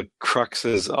the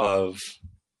cruxes of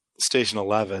Station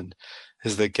 11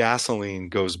 is that gasoline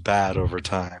goes bad over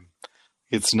time.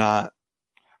 It's not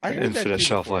an infinite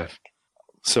shelf life.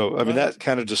 So that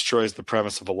kind of destroys the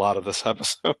premise of a lot of this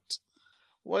episode.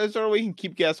 Well, is there a way you can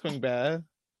keep gas going bad?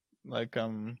 Like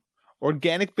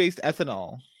organic based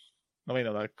ethanol. No, wait,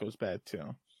 no, that goes bad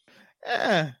too.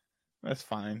 That's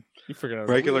fine. You figured it out.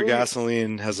 Regular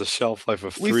gasoline has a shelf life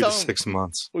of 3 to 6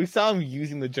 months. We saw him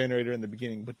using the generator in the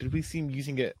beginning, but did we see him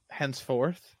using it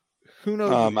henceforth? Who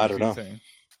knows? I don't know.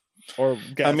 Or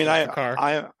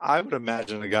car. I would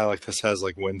imagine a guy like this has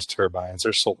like wind turbines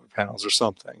or solar panels or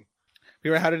something.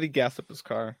 How did he gas up his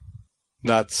car?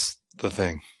 That's the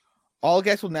thing. All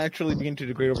gas will naturally begin to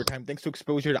degrade over time thanks to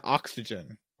exposure to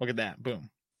oxygen. Look at that. Boom.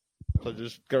 So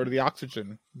just go to the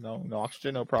oxygen. No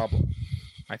oxygen, no problem.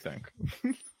 I think.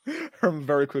 From a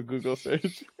very quick Google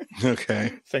search.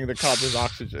 Okay. Saying the causes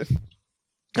oxygen.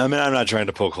 I'm not trying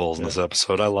to poke holes in this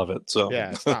episode. I love it. So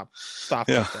yeah, stop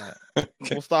with that. Okay.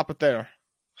 We'll stop it there.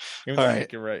 Even though I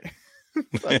think you're right.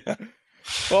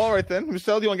 Well, all right then.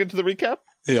 Michelle, do you want to get to the recap?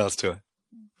 Yeah, let's do it.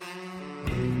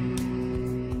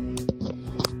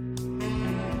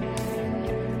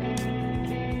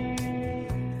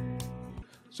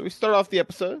 So we start off the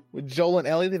episode with Joel and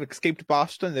Ellie. They've escaped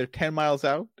Boston. They're 10 miles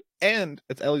out, and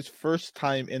it's Ellie's first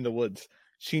time in the woods.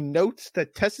 She notes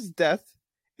that Tess's death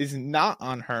is not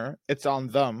on her. It's on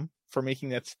them for making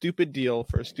that stupid deal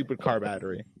for a stupid car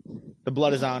battery. The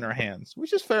blood is on her hands,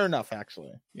 which is fair enough,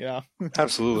 actually. Yeah,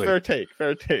 Absolutely. fair take.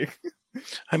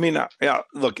 I mean, yeah,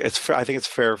 look, it's fair. I think it's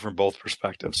fair from both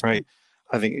perspectives, right?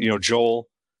 I think, Joel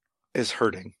is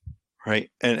hurting,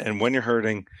 right? And when you're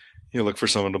hurting, you look for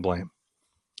someone to blame.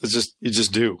 You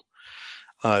just do.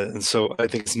 And so I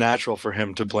think it's natural for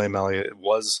him to blame Ellie. It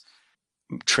was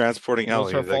transporting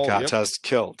Ellie that fault, got yep. Tess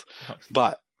killed.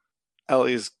 But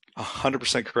Ellie is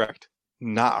 100% correct.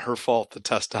 Not her fault that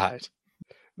Tess died.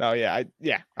 No,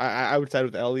 I would side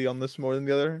with Ellie on this more than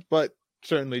the other, but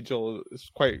certainly Joel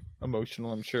is quite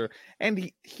emotional, I'm sure. And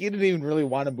he didn't even really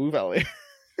want to move Ellie.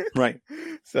 Right.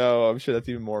 So I'm sure that's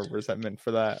even more resentment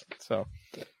for that. So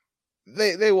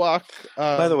they walk.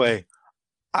 By the way,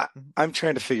 I'm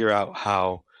trying to figure out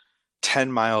how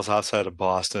 10 miles outside of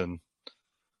Boston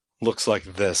looks like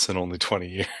this in only 20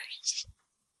 years.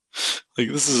 Like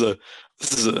this is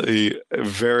a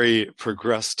very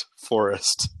progressed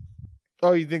forest.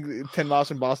 Oh, you think 10 miles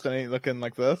from Boston ain't looking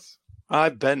like this?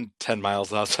 I've been 10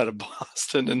 miles outside of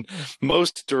Boston in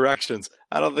most directions.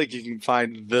 I don't think you can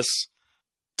find this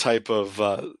type of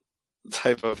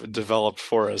developed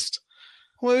forest.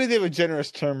 Well, maybe they have a generous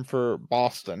term for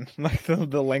Boston, like the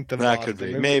length of that Boston.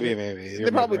 could be. Maybe. They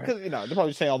probably, because they're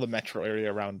probably saying all the metro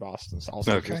area around Boston is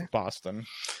also Okay. just Boston.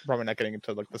 Probably not getting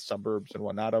into like the suburbs and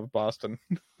whatnot of Boston.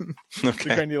 The Okay,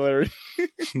 granularity.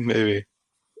 maybe.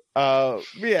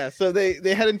 Yeah. So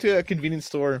they head into a convenience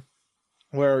store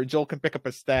where Joel can pick up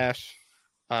a stash.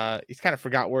 He's kind of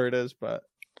forgot where it is, but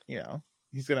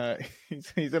he's gonna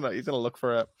look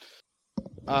for it.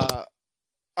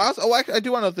 Also, actually, I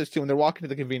do want to note this too. When they're walking to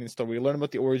the convenience store, we learn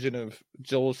about the origin of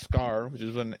Joel's scar, which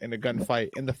is in a gunfight,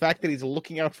 and the fact that he's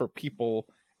looking out for people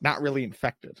not really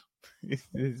infected.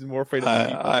 He's more afraid of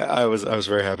people. I was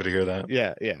very happy to hear that.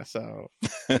 Yeah. So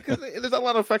because there's a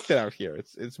lot of affected out here.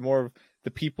 It's more of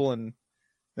the people and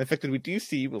the affected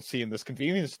we'll see in this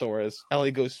convenience store as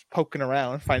Ellie goes poking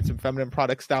around, finds some feminine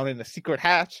products down in a secret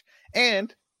hatch,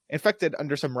 and infected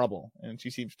under some rubble. And she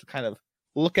seems to kind of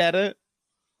look at it,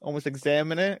 almost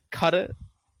examine it, cut it,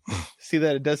 see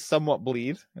that it does somewhat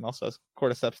bleed, and also has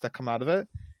cordyceps that come out of it,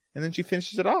 and then she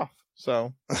finishes it off.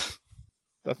 So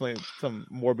definitely some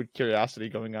morbid curiosity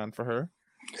going on for her.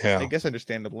 Yeah. I guess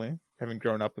understandably, having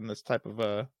grown up in this type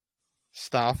of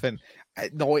stuff, and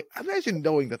imagine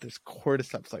knowing that there's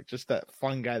cordyceps, like just that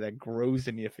fungi that grows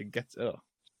in you if it gets man,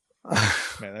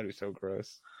 that'd be so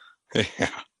gross.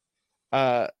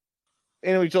 Yeah.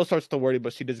 Anyway, Joel starts to worry,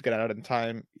 but she does get out in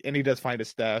time, and he does find his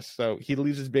stash. So he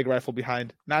leaves his big rifle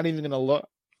behind, not even gonna look.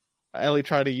 Ellie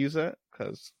tried to use it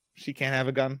because she can't have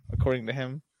a gun, according to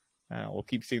him. We'll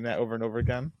keep seeing that over and over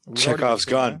again. Chekhov's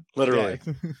gun, literally.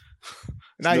 Yeah.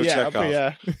 Not no yet, Chekhov, but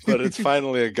yeah. but it's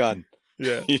finally a gun.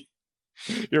 Yeah.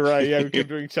 You're right. Yeah, we keep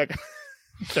doing Chekhov's.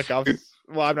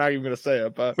 Well, I'm not even gonna say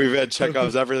it, but We've had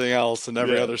Chekhov's everything else in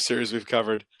every Yeah. other series we've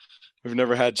covered. We've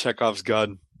never had Chekhov's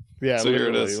gun. yeah, So here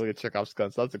it literally, is. look at Chekhov's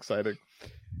gun. So that's exciting.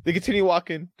 They continue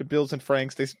walking to Bill's and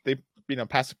Frank's. They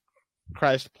pass a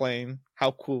crashed plane.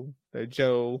 How cool that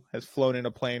Joe has flown in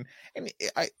a plane. And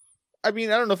I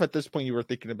mean, I don't know if at this point you were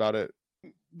thinking about it,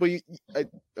 but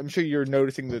I'm sure you're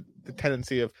noticing the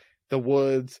tendency of the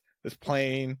woods, this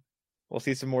plane. We'll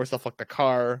see some more stuff like the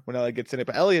car when Ellie gets in it.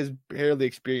 But Ellie has barely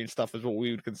experienced stuff as what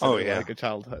we would consider like a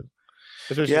childhood.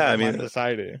 Especially Yeah, in I mean,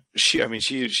 society.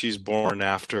 She's born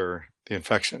after the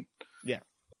infection. Yeah.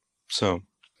 So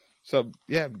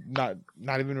yeah, not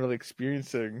even really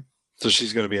experiencing. So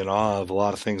she's going to be in awe of a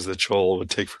lot of things that Joel would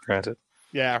take for granted.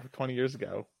 Yeah, for 20 years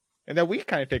ago. And that we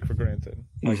kind of take for granted.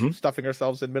 Like Mhm. stuffing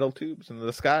ourselves in metal tubes into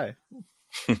the sky.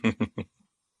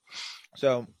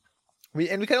 So, we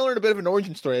kind of learned a bit of an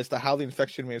origin story as to how the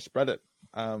infection may have spread it.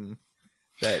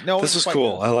 That no one This is quite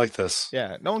cool. knows. I like this.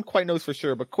 Yeah, no one quite knows for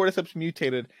sure, but cordyceps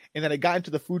mutated, and then it got into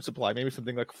the food supply, maybe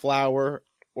something like flour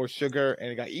or sugar,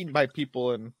 and it got eaten by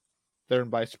people, and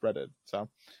thereby spread it. So,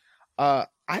 I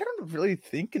don't really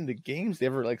think in the games they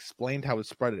ever explained how it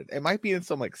spread it. It might be in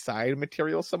some side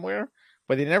material somewhere,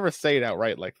 but they never say it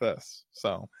outright like this.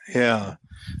 So Yeah.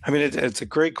 I mean, it's a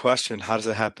great question. How does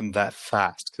it happen that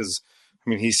fast? Because, I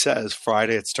mean, he says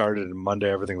Friday it started and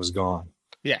Monday everything was gone.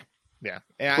 yeah,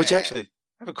 and Which actually, I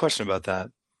have a question about that.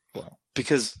 well,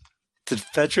 Because did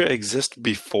Fedra exist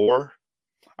before?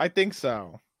 I think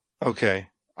so. Okay.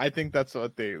 I think that's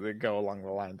what they go along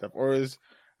the lines of, or is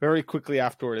very quickly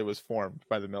afterward it was formed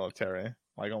by the military,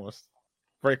 like almost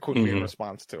very quickly in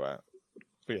response to it.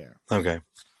 But yeah, Okay.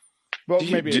 well,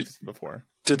 maybe it's before.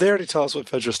 Did they already tell us what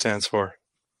FEDRA stands for?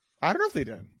 I don't know if they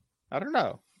did. I don't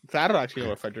know. I don't actually know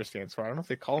what FEDRA stands for. I don't know if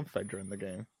they call him FEDRA in the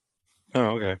game.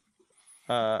 Oh, okay.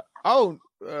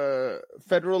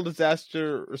 Federal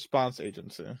Disaster Response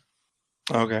Agency.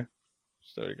 Okay.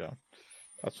 So there you go.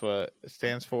 That's what it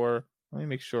stands for. Let me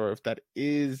make sure if that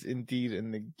is indeed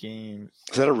in the games.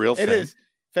 Is that a real thing? It is.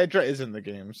 FEDRA is in the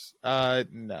games.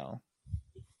 No.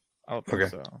 I don't think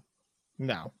so.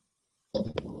 No.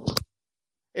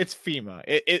 It's FEMA.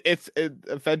 It's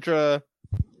FEDRA.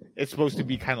 It's supposed to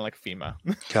be kind of like FEMA.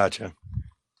 Gotcha.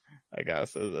 I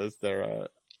guess is their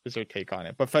take on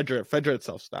it. But FEDRA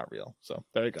itself's not real. So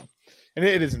there you go. And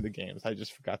it is in the games. I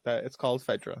just forgot that it's called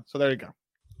FEDRA. So there you go.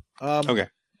 Okay.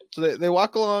 So they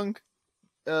walk along.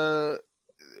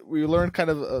 We learn kind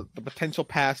of the potential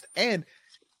past, and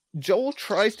Joel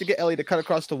tries to get Ellie to cut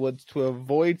across the woods to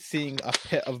avoid seeing a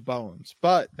pit of bones,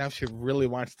 but now she really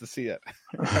wants to see it.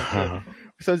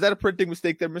 So is that a printing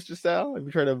mistake there, Mr. Sal? If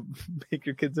you try to make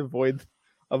your kids avoid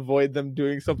them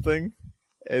doing something,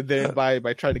 and then by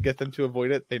trying to get them to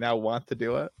avoid it, they now want to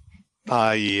do it?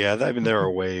 Yeah. I mean, there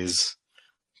are ways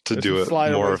to do it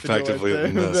more effectively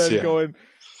than this. Yeah. Going,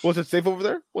 was it safe over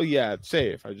there? Well, yeah, it's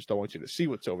safe. I just don't want you to see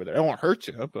what's over there. I don't want to hurt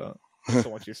you, but I just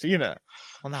don't want you seeing it.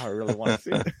 Well, now I really want to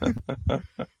see it.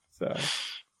 So,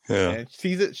 yeah. And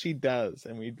sees it, she does.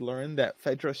 And we learned that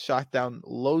FEDRA shot down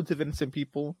loads of innocent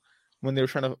people when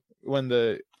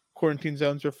the quarantine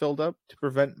zones were filled up to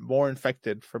prevent more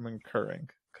infected from occurring.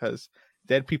 Because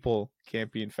dead people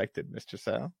can't be infected, Mr.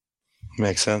 Sal.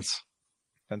 Makes sense.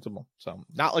 Sensible. So,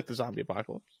 not like the zombie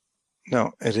apocalypse.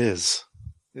 No, it is.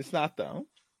 It's not, though.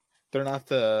 They're not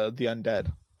the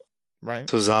undead, right?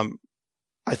 So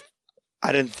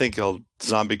I didn't think a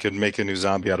zombie could make a new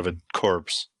zombie out of a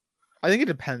corpse. I think it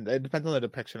depends. It depends on the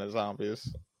depiction of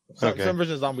zombies. Some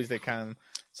versions of zombies they can,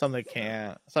 some they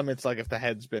can't. Some it's like if the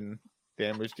head's been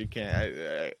damaged, you can't.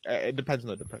 It depends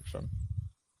on the depiction.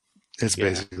 It's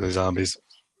basically zombies.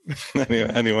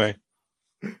 Anyway.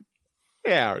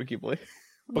 Yeah, arguably.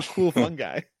 But cool, fun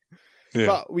guy. Yeah.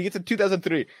 But we get to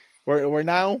 2003.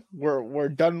 We're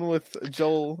done with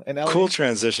Joel and Ellie. Cool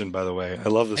transition, by the way. I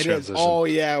love this transition. Oh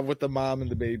yeah, with the mom and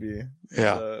the baby.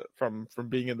 Yeah. From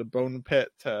being in the bone pit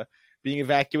to being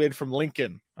evacuated from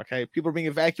Lincoln. Okay, people are being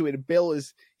evacuated. Bill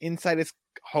is inside his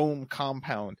home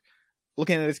compound,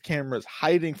 looking at his cameras,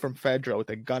 hiding from FEDRA with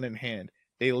a gun in hand.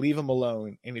 They leave him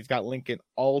alone, and he's got Lincoln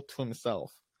all to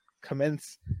himself.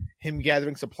 Commence him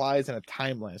gathering supplies in a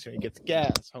time lapse. He gets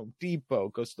gas, Home Depot,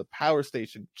 goes to the power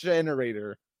station,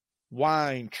 generator,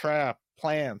 wine, trap,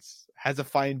 plants, has a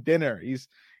fine dinner. He's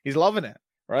loving it,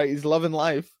 right? He's loving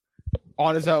life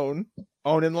on his own,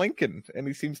 owning Lincoln, and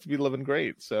he seems to be living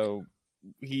great. So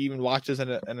he even watches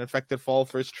an infected fall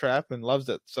for his trap and loves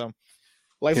it. So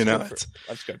life's good.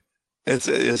 Life's good.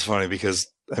 It's funny because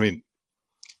I mean,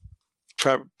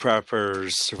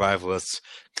 preppers, survivalists,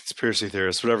 conspiracy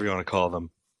theorists, whatever you want to call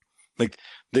them, like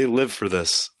they live for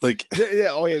this. Like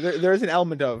there is an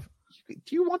element of,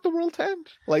 do you want the world to end?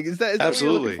 Like, is that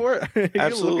absolutely what you're looking for? Are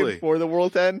you looking for the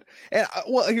world to end? And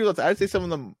here's what I'd say: some of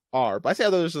them are, but I say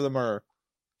others of them are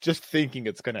just thinking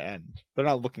it's going to end. They're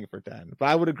not looking for it to end. But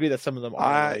I would agree that some of them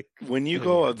are. When you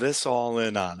go this all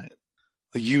in on it,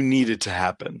 like, you need it to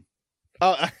happen.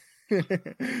 Oh,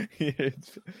 I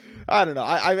don't know.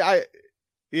 I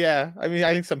mean,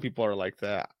 I think some people are like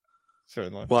that.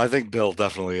 Certainly. Well, I think Bill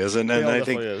definitely is, and I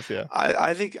think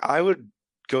I think I would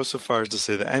go so far as to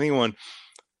say that anyone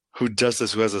who does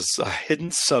this, who has a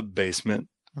hidden sub basement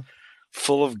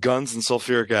full of guns and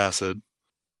sulfuric acid,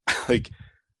 like,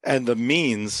 and the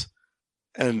means,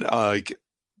 and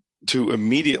to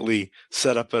immediately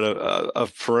set up a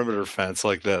perimeter fence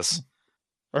like this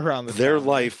around their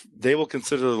life, they will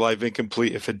consider their life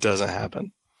incomplete if it doesn't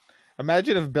happen.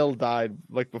 Imagine if Bill died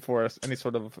like before any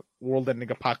sort of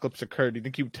world-ending apocalypse occurred. Do you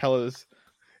think he would tell his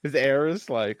heirs,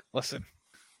 like, listen?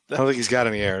 I don't think he's got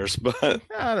any heirs, but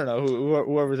I don't know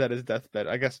whoever's at his deathbed.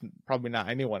 I guess probably not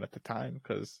anyone at the time,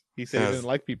 because he said he didn't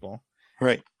like people.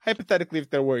 Right. Hypothetically, if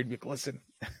they're worried, like, listen,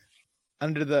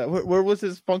 under the where was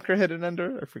his bunker hidden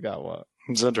under? I forgot what.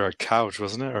 It was under a couch,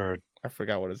 wasn't it? Or I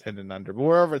forgot what it's hidden under. But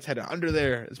wherever it's hidden, under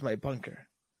there is my bunker.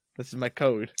 This is my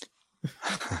code.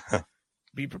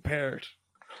 Be prepared.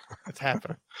 It's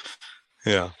happening.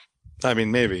 Yeah. I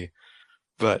mean, maybe.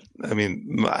 But, I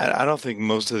mean, I don't think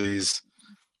most of these...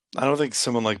 I don't think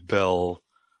someone like Bill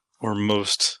or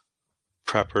most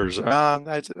preppers... I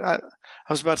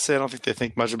I was about to say I don't think they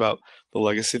think much about the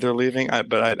legacy they're leaving,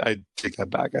 but I take that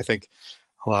back. I think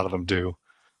a lot of them do.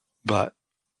 But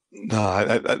no,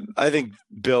 I think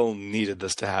Bill needed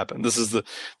this to happen. This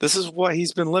is what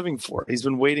he's been living for. He's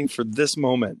been waiting for this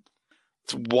moment.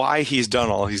 It's why he's done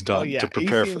all he's done to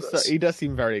prepare for this. He does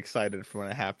seem very excited for when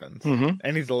it happens,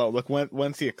 and he's look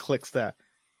once he clicks that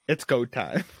it's go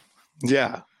time.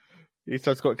 Yeah, he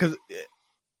starts going because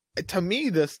to me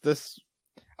this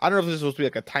I don't know if this is supposed to be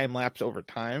like a time lapse over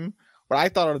time, but I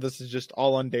thought of this as just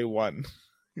all on day one.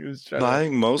 He was trying. I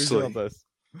think mostly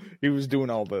he was doing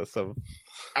all this of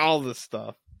all this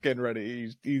stuff, getting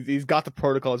ready. He's got the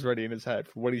protocols ready in his head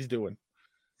for what he's doing.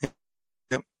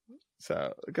 Yep.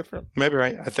 So good for him. Maybe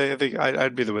right. I think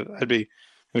I'd be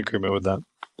in agreement with that.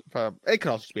 It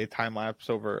could also just be a time lapse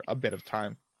over a bit of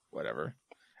time, whatever.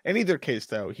 In either case,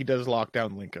 though, he does lock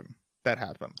down Lincoln. That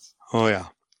happens. Oh yeah.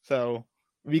 So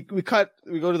we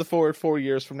go to the forward 4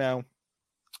 years from now.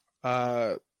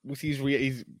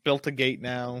 He's built a gate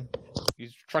now.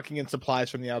 He's trucking in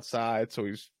supplies from the outside, so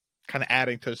he's kind of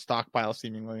adding to his stockpile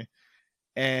seemingly.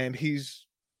 And he's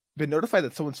been notified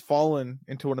that someone's fallen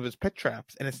into one of his pit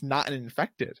traps, and it's not an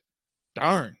infected.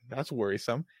 Darn, that's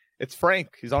worrisome. It's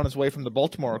Frank. He's on his way from the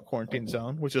Baltimore quarantine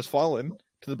zone, which has fallen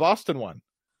to the Boston one.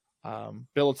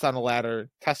 Bill lets on a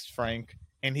ladder, tests Frank,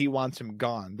 and he wants him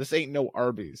gone. This ain't no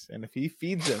Arby's, and if he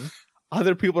feeds him,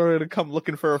 other people are going to come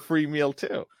looking for a free meal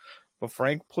too. But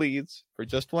Frank pleads for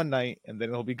just one night, and then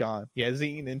he'll be gone. He hasn't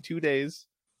eaten in 2 days,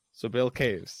 so Bill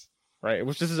caves. Right,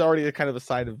 which this is already a kind of a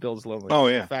sign of Bill's loneliness. Oh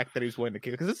yeah, the fact that he's willing to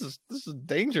cave because this is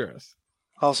dangerous.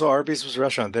 Also, Arby's was a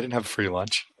restaurant. They didn't have free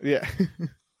lunch. Yeah,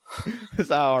 that's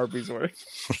how Arby's works.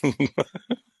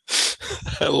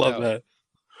 I love that.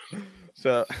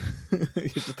 So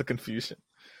it's just the confusion.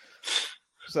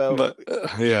 So, but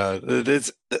yeah,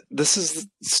 this is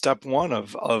step one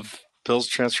of Bill's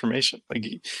transformation. Like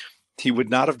he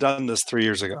would not have done this 3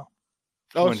 years ago.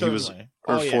 Oh, when certainly.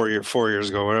 He was 4 years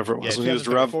ago, whatever it was. Yeah, when he was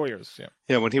 4 years.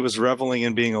 When he was reveling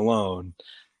in being alone,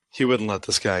 he wouldn't let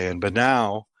this guy in. But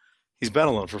now he's been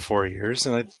alone for 4 years,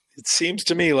 and it seems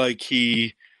to me like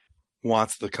he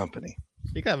wants the company.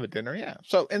 You can have a dinner, yeah.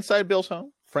 So inside Bill's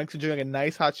home, Frank's enjoying a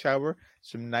nice hot shower,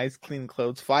 some nice clean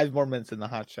clothes, 5 more minutes in the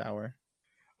hot shower.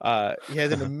 He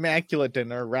has an immaculate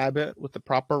dinner, rabbit with the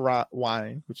proper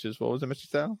wine, which is, what was it, Mr.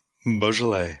 Sal?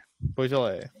 Beaujolais.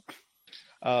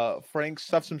 Frank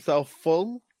stuffs himself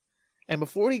full, and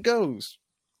before he goes,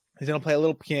 he's going to play a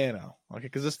little piano, okay?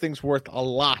 Because this thing's worth a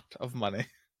lot of money.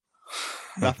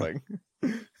 Nothing.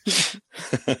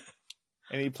 And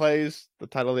he plays the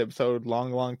title of the episode,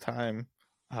 Long, Long Time.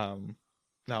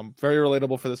 Now, very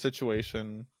relatable for the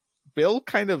situation. Bill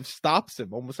kind of stops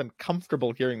him, almost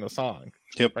uncomfortable hearing the song.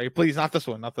 Yep. Right? Please, not this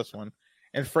one, not this one.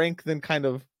 And Frank then kind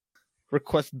of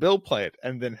requests Bill play it,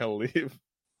 and then he'll leave.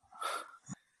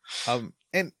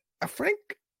 And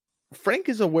Frank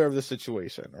is aware of the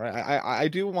situation, right? I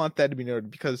do want that to be noted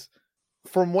because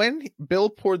from when Bill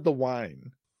poured the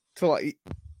wine to like,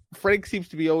 Frank seems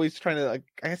to be always trying to like,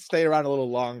 I guess, stay around a little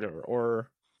longer, or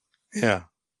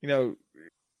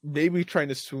maybe trying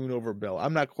to swoon over Bill.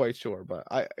 I'm not quite sure, but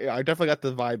I definitely got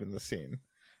the vibe in the scene,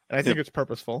 and I think it's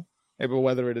purposeful. Maybe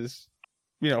whether it is,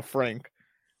 Frank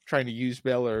trying to use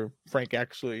Bill or Frank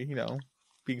actually,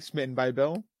 being smitten by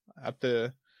Bill, up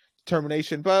to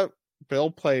determination. But Bill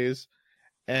plays,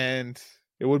 and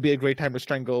it would be a great time to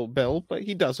strangle Bill, but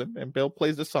he doesn't. And Bill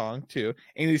plays the song too,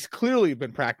 and he's clearly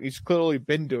been practicing. He's clearly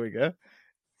been doing it.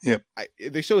 Yep.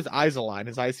 They show his eyes a lot.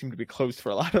 His eyes seem to be closed for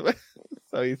a lot of it.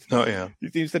 So he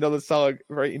seems to know the song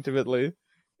very intimately,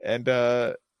 and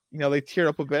they tear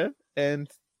up a bit. And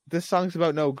this song's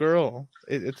about no girl.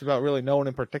 It's about really no one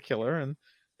in particular, and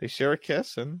they share a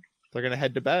kiss, and they're gonna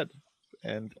head to bed.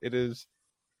 And it is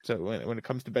so when it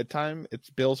comes to bedtime, it's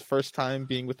Bill's first time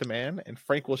being with the man, and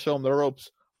Frank will show him the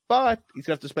ropes, but he's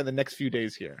gonna have to spend the next few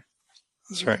days here.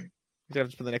 That's right. He's gonna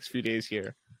have to spend the next few days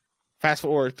here. Fast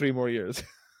forward 3 more years.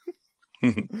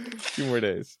 2 more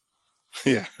days.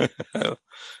 Yeah.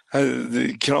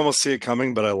 You can almost see it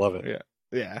coming, but I love it.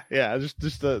 Yeah.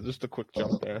 Just a quick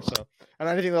jump there. So, and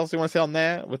anything else you want to say on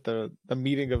that with the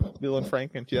meeting of Bill and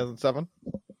Frank in 2007?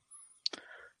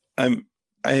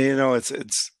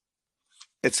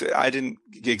 It's I didn't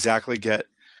exactly get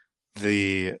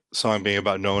the song being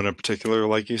about no one in particular,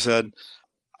 like you said.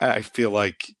 I feel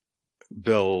like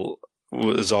Bill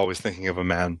was always thinking of a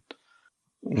man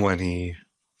when he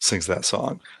sings that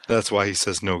song. That's why he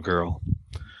says no girl.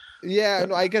 Yeah,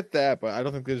 no, I get that, but I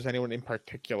don't think there's anyone in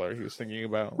particular he was thinking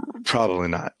about. Probably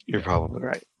not. You're probably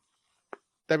right.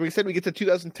 That being said, we get to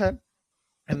 2010,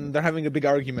 and they're having a big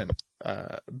argument,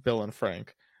 Bill and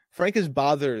Frank. Frank is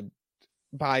bothered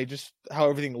by just how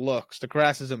everything looks. The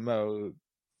grass isn't mowed,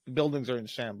 the buildings are in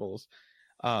shambles.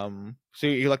 So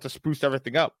you like to spruce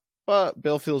everything up. But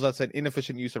Bill feels that's an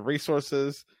inefficient use of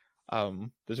resources.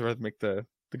 There's where to make the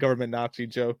government Nazi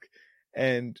joke.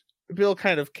 And Bill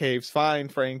kind of caves. Fine,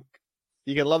 Frank,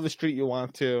 you can love the street you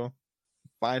want to.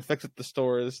 Fine, fix it the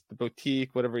stores, the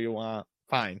boutique, whatever you want.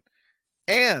 Fine.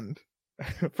 And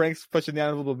Frank's pushing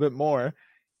down a little bit more.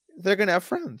 They're going to have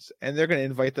friends, and they're going to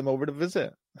invite them over to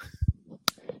visit.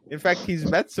 In fact, he's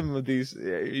met some of these.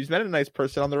 He's met a nice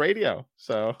person on the radio.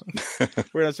 So we're going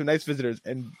to have some nice visitors.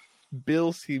 And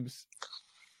Bill seems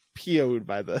PO'd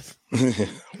by this.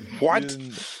 What?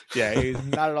 He's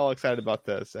not at all excited about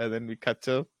this. And then we cut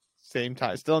to same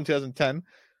time, still in 2010,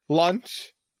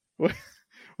 lunch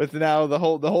with now the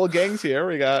whole gang's here.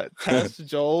 We got Tess,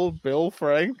 Joel, Bill,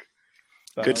 Frank.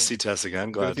 So, good to see Tess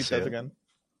again. Glad to see Tess again.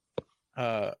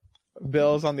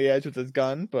 Bill's on the edge with his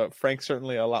gun, but Frank's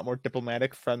certainly a lot more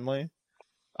diplomatic, friendly.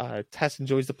 Tess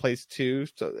enjoys the place too.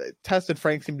 So Tess and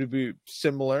Frank seem to be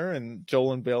similar, and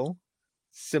Joel and Bill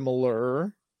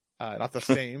similar, not the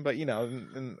same, but in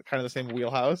kind of the same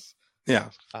wheelhouse. Yeah.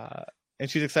 And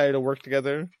she's excited to work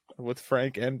together with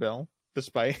Frank and Bill,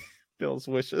 despite Bill's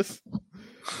wishes.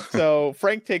 So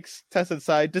Frank takes Tess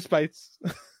inside, despite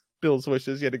Bill's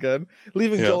wishes yet again,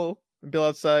 leaving Joel and Bill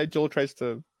outside. Joel tries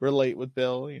to relate with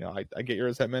Bill. I get your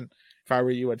resentment. If I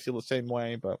were you, I'd feel the same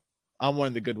way, but I'm one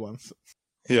of the good ones.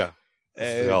 Yeah.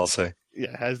 As they all say.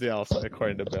 Yeah, as they all say,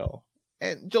 according to Bill.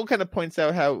 And Joel kind of points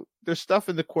out how there's stuff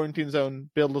in the quarantine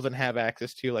zone Bill doesn't have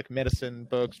access to, like medicine,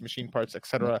 books, machine parts,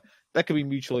 etc. That could be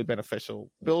mutually beneficial.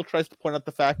 Bill tries to point out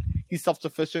the fact he's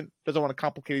self-sufficient, doesn't want to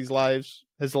complicate his life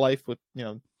with,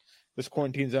 this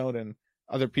quarantine zone and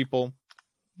other people.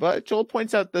 But Joel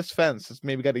points out this fence has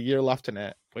maybe got a year left in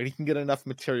it, but he can get enough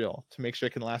material to make sure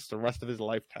it can last the rest of his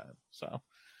lifetime. So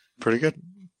pretty good.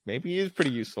 Maybe he is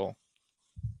pretty useful.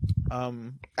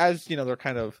 As their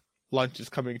kind of lunch is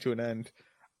coming to an end,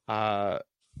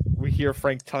 we hear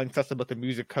Frank telling Tess about the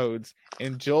music codes,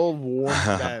 and Joel warns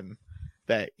Ben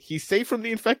that he's safe from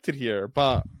the infected here,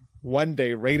 but one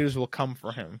day raiders will come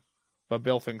for him. But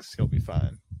Bill thinks he'll be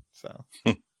fine. So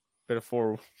bit of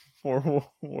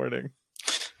forewarning.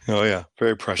 Oh yeah,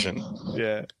 very prescient.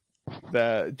 Yeah,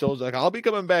 that Joel's like, I'll be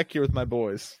coming back here with my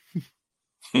boys.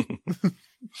 we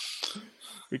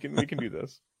can do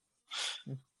this.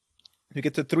 We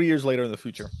get to 3 years later in the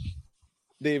future.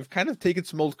 They've kind of taken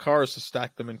some old cars to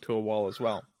stack them into a wall as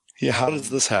well. Yeah, how does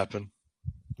this happen?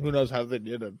 Who knows how they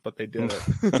did it, but they did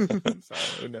it. So,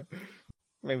 who knows?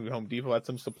 Maybe Home Depot had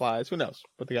some supplies. Who knows?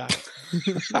 But the guy.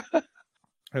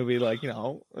 It would be like,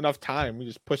 enough time. We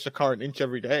just push the car an inch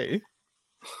every day.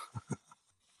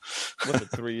 What's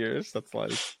it, 3 years? That's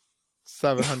like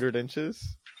 700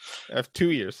 inches.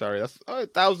 2 years, sorry. That's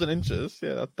 1,000 inches.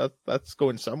 Yeah, that's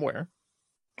going somewhere.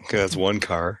 Okay, that's one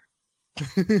car.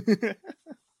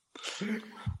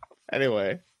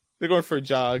 Anyway, they're going for a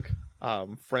jog.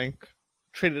 Frank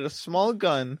traded a small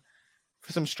gun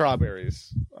for some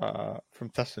strawberries from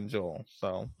Tess and Joel.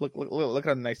 So look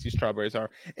how nice these strawberries are.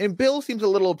 And Bill seems a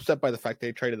little upset by the fact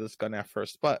they traded this gun at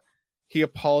first, but he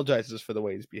apologizes for the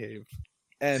way he's behaved.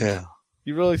 And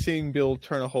you're really seeing Bill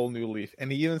turn a whole new leaf.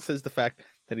 And he even says the fact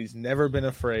that he's never been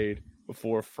afraid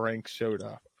before Frank showed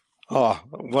up. Oh,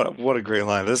 what a great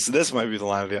line. This might be the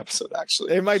line of the episode,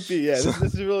 actually. It might be, yeah.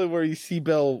 This is really where you see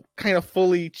Bill kind of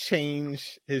fully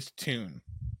change his tune,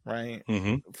 right?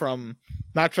 Mm-hmm. From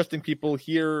not trusting people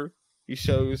here, he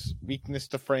shows weakness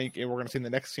to Frank, and we're going to see in the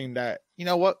next scene that,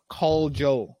 call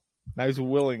Joel. Now he's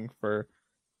willing for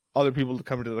other people to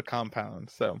come into the compound.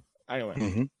 So, anyway.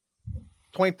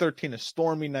 2013, a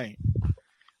stormy night.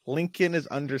 Lincoln is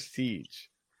under siege.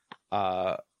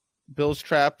 Bill's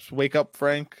traps wake up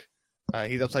Frank.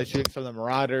 He's outside shooting some of the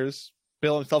marauders.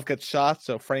 Bill himself gets shot,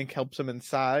 so Frank helps him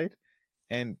inside.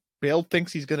 And Bill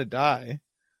thinks he's going to die.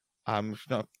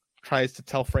 Tries to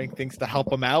tell Frank things to help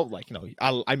him out. Like,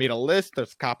 I made a list.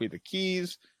 Let's copy the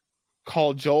keys.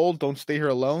 Call Joel. Don't stay here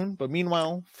alone. But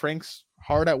meanwhile, Frank's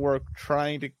hard at work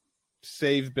trying to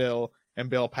save Bill, and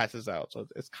Bill passes out. So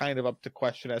it's kind of up to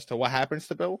question as to what happens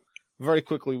to Bill. Very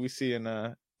quickly, we see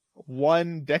in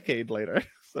 1 decade later.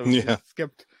 So we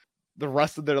skipped the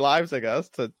rest of their lives, I guess,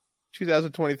 to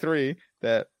 2023,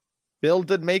 that Bill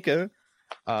did make it.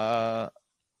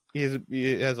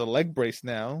 He has a leg brace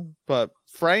now, but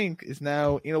Frank is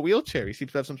now in a wheelchair. He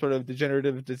seems to have some sort of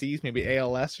degenerative disease, maybe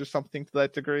ALS or something to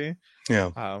that degree.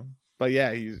 Yeah. But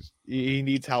yeah, he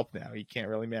needs help now. He can't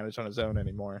really manage on his own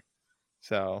anymore.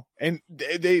 So, and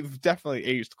they've definitely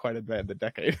aged quite a bit in the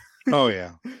decade. Oh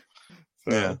yeah.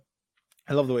 So,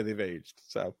 I love the way they've aged.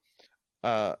 So,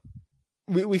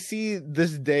 we see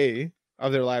this day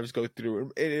of their lives go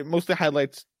through. It mostly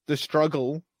highlights the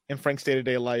struggle in Frank's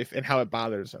day-to-day life and how it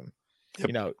bothers him. Yep.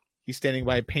 You know, he's standing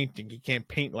by a painting. He can't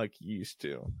paint like he used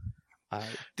to.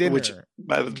 Dinner. Which,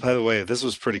 by the way, this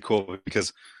was pretty cool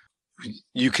because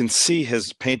you can see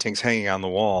his paintings hanging on the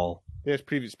wall. His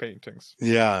previous paintings.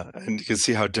 Yeah, and you can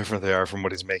see how different they are from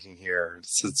what he's making here.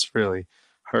 It's really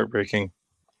heartbreaking.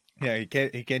 Yeah, he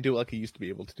can't do it like he used to be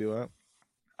able to do it.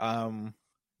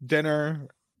 Dinner.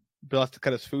 Bill has to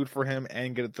cut his food for him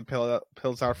and get the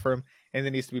pills out for him, and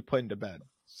then he needs to be put into bed.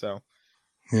 So,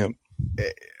 yep.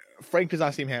 Frank does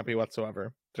not seem happy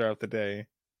whatsoever throughout the day.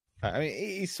 I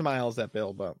mean, he smiles at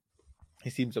Bill, but he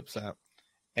seems upset.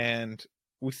 And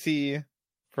we see,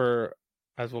 for,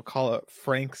 as we'll call it,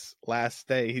 Frank's last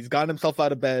day, he's gotten himself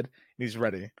out of bed and he's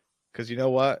ready. Because you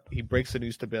know what? He breaks the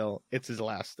news to Bill. It's his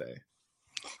last day.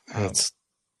 That's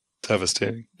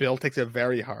devastating. Bill takes it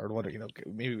very hard.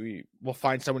 Maybe we'll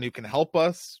find someone who can help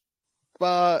us.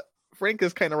 But Frank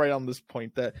is kind of right on this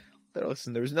point that,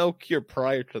 listen, there's no cure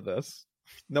prior to this.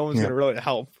 No one's going to really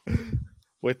help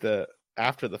with the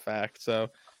after the fact. So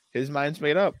his mind's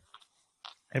made up.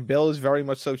 And Bill is very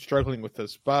much so struggling with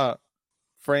this. But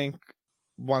Frank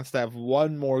wants to have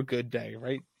one more good day,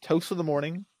 right? Toast in the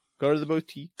morning, go to the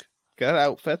boutique, get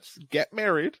outfits, get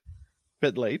married.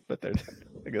 Bit late, but they're,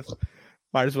 I guess,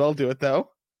 might as well do it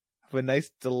though. Have a nice,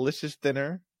 delicious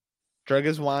dinner, drug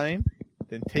his wine,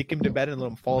 then take him to bed and let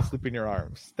him fall asleep in your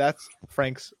arms. That's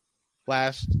Frank's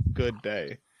last good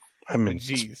day. I mean,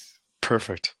 jeez,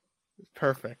 perfect.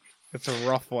 Perfect. It's a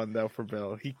rough one though for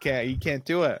Bill. He can't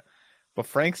do it. But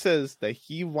Frank says that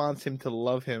he wants him to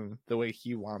love him the way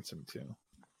he wants him to.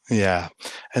 Yeah,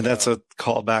 and that's a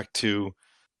callback to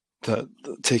the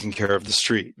taking care of the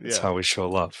street. It's how we show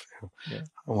love. Yeah.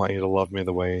 I want you to love me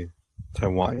the way that I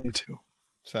want you to.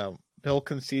 So Bill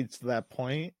concedes to that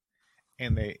point,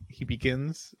 and he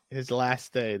begins his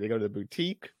last day. They go to the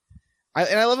boutique.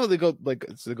 I love how they go they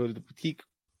go to the boutique.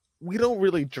 We don't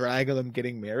really drag them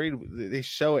getting married. They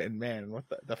show it in what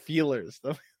the feelers,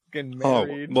 the getting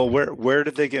married. Oh, well, where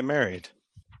did they get married?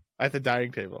 At the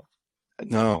dining table.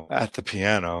 No, at the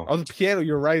piano. Oh, the piano.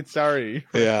 You're right. Sorry.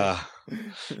 Yeah.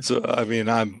 So I mean,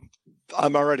 I'm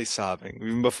already sobbing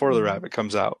even before the rabbit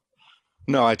comes out.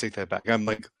 No, I take that back. I'm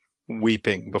like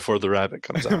weeping before the rabbit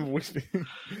comes out.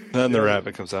 Then the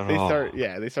rabbit comes out.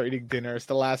 They start eating dinner. It's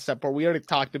the last supper. We already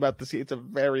talked about the scene. It's a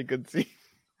very good scene.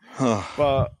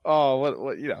 But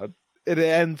what it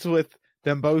ends with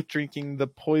them both drinking the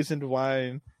poisoned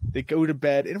wine. They go to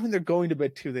bed, and when they're going to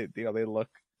bed too, they look.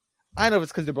 I don't know if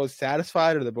it's because they're both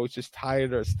satisfied or they're both just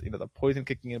tired or the poison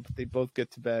kicking in, but they both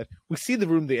get to bed. We see the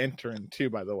room they enter in too,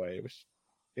 by the way, which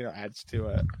adds to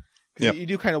it. Yep. You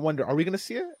do kind of wonder, are we going to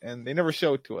see it? And they never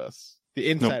show it to us,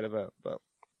 the inside of it, but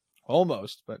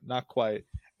almost, but not quite.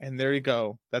 And there you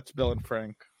go. That's Bill and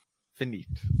Frank. Finite.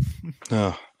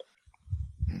 Oh.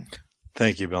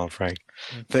 Thank you, Bill and Frank.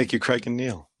 Thank you, Craig and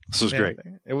Neil. This was great.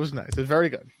 It was nice. It was very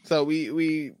good. So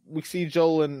we see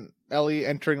Joel and Ellie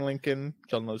entering Lincoln.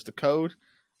 Joel knows the code.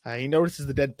 He notices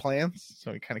the dead plants,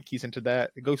 so he kind of keys into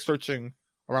that. He goes searching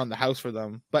around the house for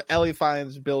them. But Ellie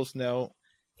finds Bill's note,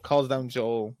 calls down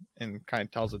Joel, and kind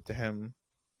of tells it to him.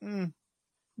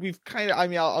 We've kind of,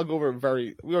 I'll go over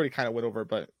it we already kind of went over it,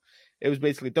 but it was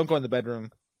basically, don't go in the bedroom.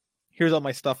 Here's all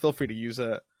my stuff. Feel free to use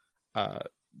it.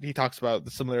 He talks about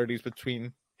the similarities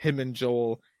between him and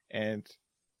Joel and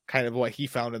kind of what he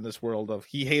found in this world of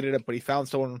he hated it, but he found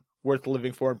someone worth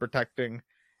living for and protecting.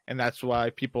 And that's why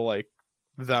people like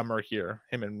them are here.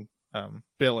 Him and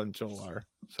Bill and Joel are.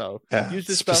 So use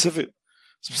this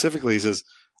specifically, he says,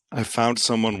 I found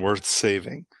someone worth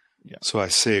saving. Yeah. So I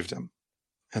saved him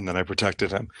and then I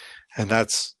protected him. And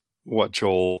that's what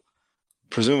Joel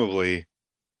presumably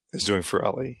is doing for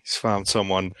Ellie. He's found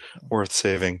someone worth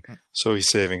saving. So he's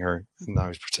saving her and now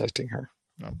he's protecting her.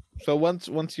 So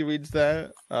once he reads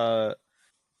that,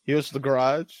 he goes to the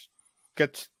garage,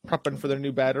 gets prepping for their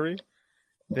new battery.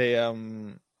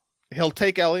 He'll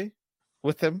take Ellie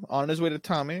with him on his way to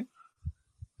Tommy,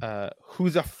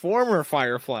 who's a former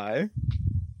Firefly.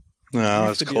 No,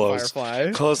 that's close.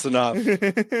 Close enough.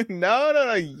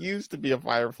 No. Used to be a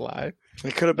Firefly.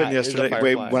 It could have been yesterday.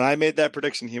 Wait, when I made that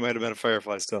prediction, he might have been a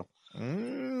Firefly still.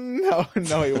 No,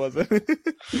 he wasn't.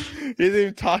 He didn't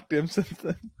even talk to him since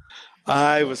then.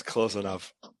 I was close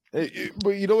enough. But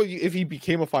if he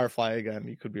became a Firefly again,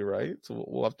 you could be right. So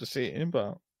we'll have to see.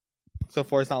 But so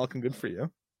far, it's not looking good for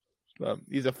you.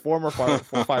 He's a former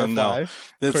Firefly. No,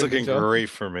 it's looking great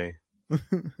for me.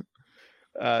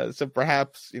 So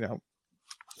perhaps,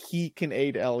 he can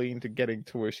aid Ellie into getting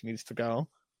to where she needs to go.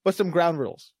 But some ground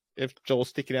rules. If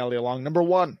Joel's taking Ellie along, number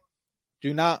 1,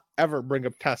 Do not ever bring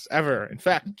up Tess, ever. In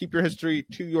fact, keep your history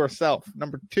to yourself.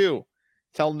 Number 2,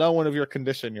 tell no one of your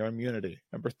condition, your immunity.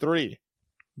 Number 3,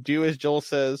 do as Joel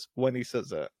says when he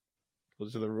says it.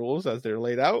 Those are the rules as they're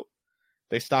laid out.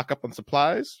 They stock up on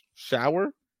supplies,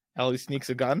 shower, Ellie sneaks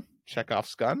a gun,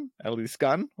 Chekhov's gun, Ellie's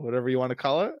gun, whatever you want to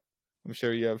call it. I'm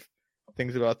sure you have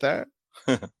things about that.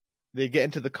 They get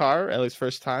into the car, Ellie's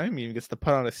first time. He even gets to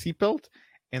put on a seatbelt,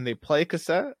 and they play a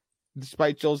cassette,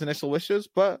 despite Joel's initial wishes,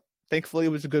 but thankfully it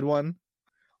was a good one.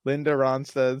 Linda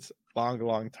Ronstadt's Long,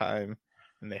 Long Time,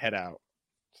 and they head out.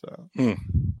 So, there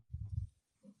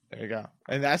you go.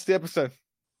 And that's the episode.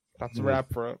 That's a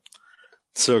wrap for it.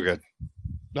 So good.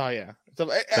 Oh, yeah. So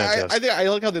I think I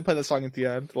like how they play the song at the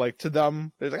end. Like, to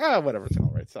them, they're like, whatever, it's an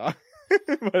all right song.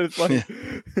 But it's like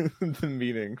the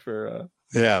meaning for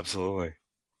yeah, absolutely,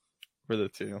 for the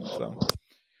two. So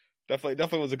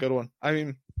definitely was a good one. I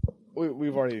mean,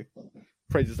 we've already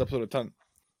praised this episode a ton.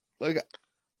 Like,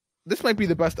 this might be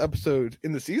the best episode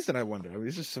in the season. I wonder. I mean,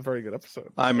 it's just a very good episode.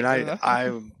 I mean,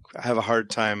 I have a hard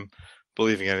time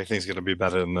believing anything's going to be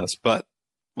better than this, but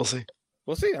we'll see.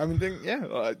 We'll see. I mean,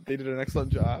 they did an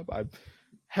excellent job. I'm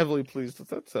heavily pleased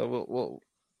with it. So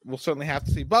we'll certainly have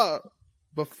to see. But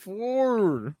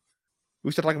before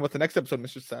we start talking about the next episode,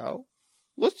 Mr. Sal,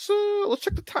 let's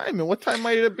check the time. And what time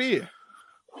might it be?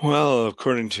 Well,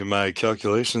 according to my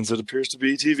calculations, it appears to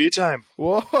be TV time.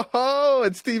 Whoa!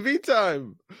 It's TV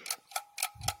time.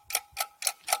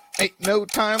 Ain't no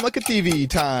time like a TV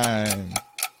time.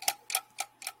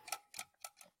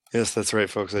 Yes, that's right,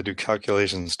 folks. I do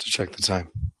calculations to check the time.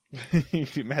 You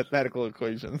do mathematical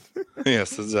equations.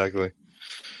 Yes, exactly.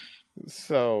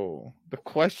 So the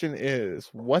question is,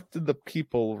 what did the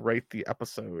people rate the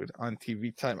episode on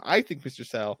TV time? I think, Mr.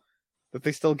 Sal, that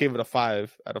they still gave it a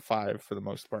 5 out of 5 for the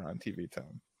most part on TV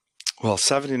time. Well,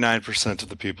 79% of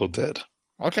the people did.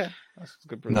 Okay. That's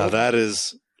good. Now, that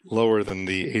is lower than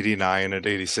the 89 and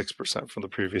 86% from the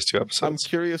previous 2 episodes. I'm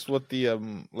curious what the,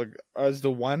 is the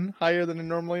 1 higher than it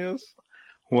normally is?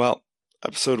 Well,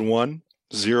 episode 1,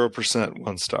 0%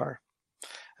 1 star.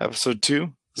 Episode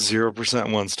 2,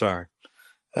 0% 1 star.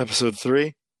 Episode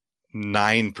 3,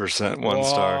 9% 1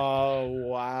 star. Oh,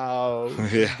 wow.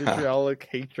 Yeah. Vitriolic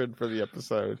hatred for the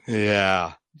episode.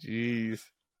 Yeah. Jeez.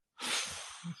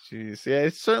 Yeah,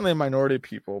 it's certainly a minority of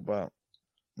people, but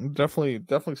definitely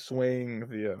swaying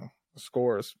the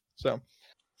scores. So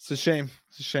it's a shame.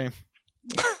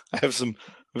 I have some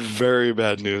very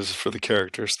bad news for the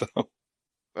characters, though.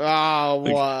 Oh,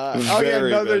 what? Oh, yeah,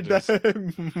 another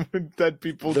dead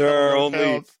people. There are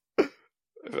only,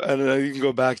 and you can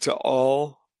go back to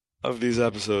all of these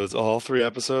episodes, all 3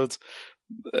 episodes,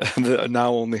 and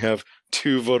now only have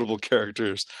 2 votable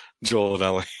characters, Joel and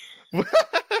Ellie.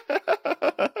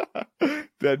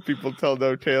 Dead people tell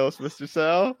no tales, Mr.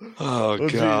 Sal. Oh,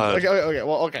 God. Geez. Okay.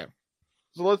 Well, okay.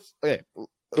 So let's. Okay.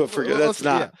 But forget that's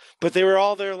not. Yeah. But they were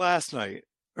all there last night,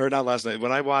 or not last night.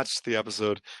 When I watched the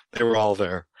episode, they were all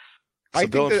there. So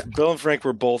Bill and Frank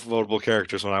were both votable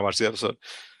characters when I watched the episode.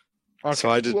 Okay. So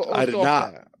I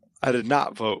did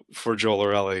not vote for Joel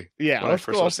or Ellie. Yeah, when I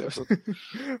first watched the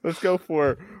episode. Let's go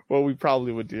for what we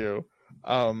probably would do.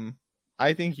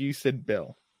 I think you said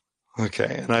Bill.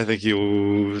 Okay, and I think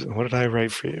you. What did I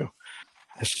write for you?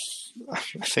 I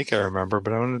think I remember,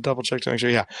 but I want to double check to make sure.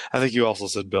 Yeah, I think you also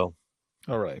said Bill.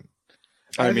 All right.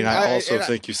 I also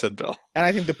think you said Bill, and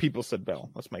I think the people said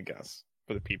Bill. That's my guess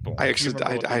for the people. I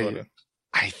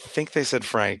think they said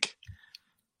Frank,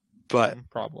 but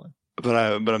probably. But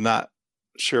I'm not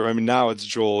sure. I mean, now it's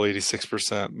Joel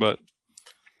 86%, but.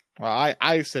 Well,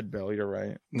 I said Bill. You're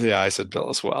right. Yeah, I said Bill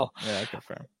as well. Yeah, okay,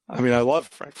 fair. I mean, I love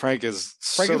Frank. Frank is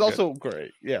also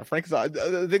great. Yeah, Frank is.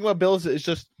 The thing about Bill is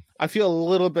just I feel a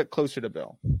little bit closer to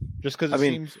Bill, just because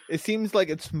it seems like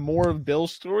it's more of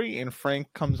Bill's story and Frank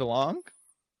comes along.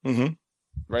 Mm-hmm.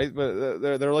 Right, but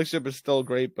their relationship is still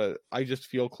great. But I just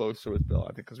feel closer with Bill.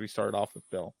 I think because we started off with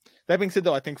Bill. That being said,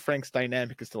 though, I think Frank's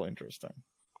dynamic is still interesting.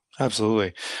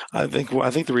 Absolutely, I think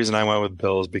the reason I went with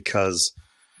Bill is because.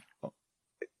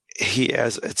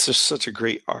 It's just such a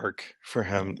great arc for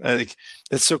him. I think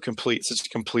it's so complete, such a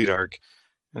complete arc.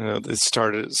 You know, it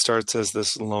starts as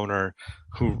this loner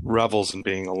who revels in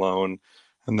being alone,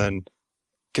 and then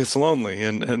gets lonely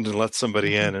and lets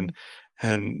somebody in,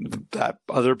 and that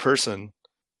other person,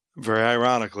 very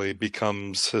ironically,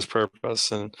 becomes his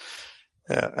purpose. And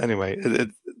anyway,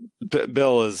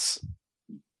 Bill's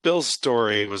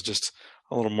story was just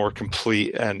a little more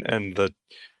complete, and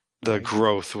the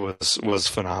growth was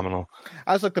phenomenal.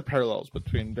 I just like the parallels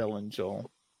between Bill and Joel.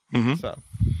 Mm-hmm. So,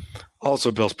 also,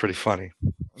 Bill's pretty funny.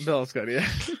 Bill's good, yeah.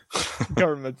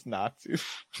 Government's Nazis.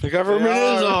 The government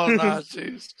They is are. all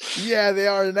Nazis. Yeah, they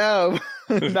are now.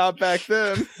 Not back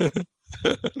then.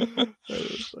 That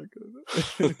is so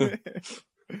good.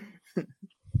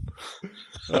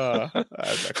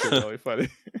 That's actually really funny.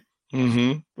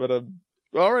 Mm-hmm. But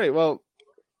all right. Well,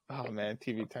 oh man,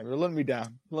 TV time. You're letting me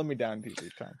down. Let me down, TV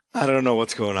time. I don't know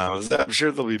what's going on with that. I'm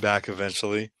sure they'll be back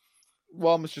eventually.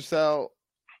 Well, Mr. Sal,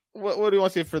 what do you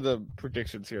want to say for the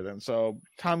predictions here then? So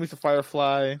Tommy's a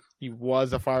Firefly. He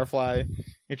was a Firefly.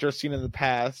 Interesting in the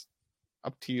past.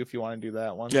 Up to you if you want to do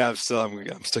that one. Yeah, I'm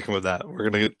sticking with that. We're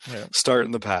gonna start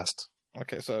in the past.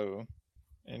 Okay, so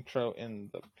intro in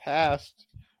the past.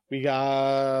 We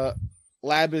got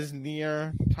Lab is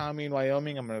near Tommy in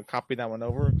Wyoming. I'm gonna copy that one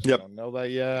over. Yep. I don't know that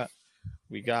yet.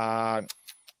 We got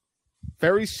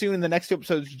very soon in the next two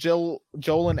episodes, Joel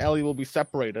and Ellie will be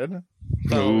separated.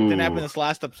 So it didn't happen this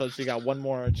last episode, so you got one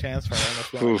more chance for them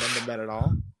if you want to end the bet at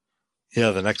all. Yeah,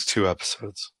 the next two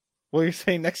episodes. Well, you're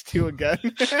saying next two again?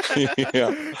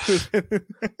 Yeah.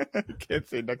 Can't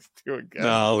say next two again. No,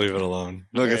 I'll leave it alone.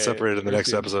 They'll get separated in the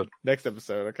next episode. Next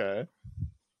episode, okay.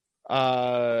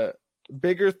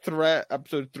 Bigger threat,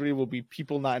 episode 3 will be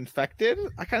people not infected.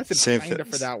 I kind of said kinda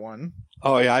for that one.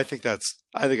 Oh yeah, I think I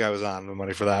was on the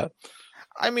money for that.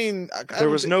 I mean, there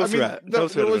was no threat. No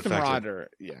threat there was a marauder.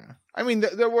 Yeah, I mean,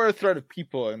 there were a threat of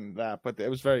people in that, but it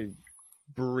was very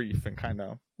brief and kind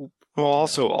of. Well,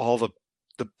 also all the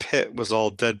pit was all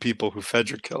dead people who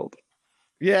Fedra killed.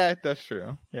 Yeah, that's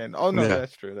true. Yeah. Oh no,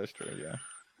 that's true. That's true. Yeah.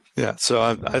 Yeah. So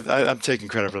I'm taking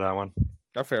credit for that one.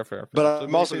 Oh, fair. But so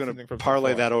I'm also going to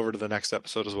parlay that over to the next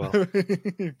episode as well.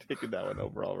 Taking that one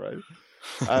over, all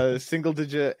right. Single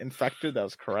digit infected. That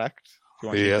was correct. Do you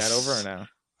want to take that over or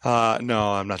no?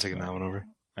 No, I'm not taking that one over.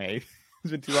 Hey,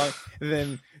 it's been too long. And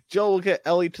then Joel will get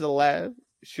Ellie to the lab.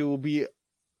 She will be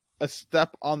a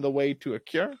step on the way to a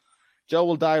cure. Joel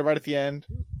will die right at the end.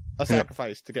 A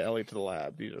sacrifice to get Ellie to the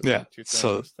lab. These are the two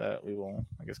things that we will,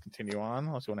 I guess, continue on.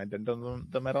 Unless you want to addendum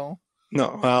them at all.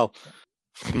 No, well,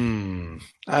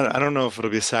 I don't know if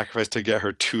it'll be a sacrifice to get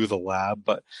her to the lab,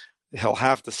 but he'll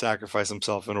have to sacrifice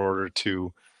himself in order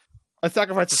to. A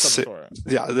sacrifice of some sort.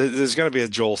 Yeah, there's going to be a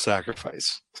Joel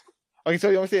sacrifice. Okay, so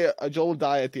you want to say a Joel will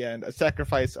die at the end, a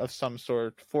sacrifice of some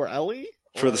sort for Ellie?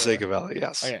 For the sake of Ellie,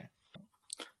 yes. Okay.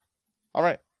 All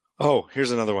right. Oh,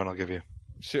 here's another one I'll give you.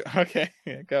 Sure. Okay,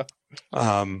 yeah, go.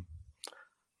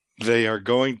 They are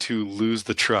going to lose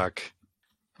the truck.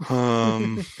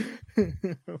 I'm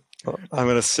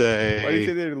going to say... Why do you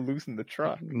say they're losing the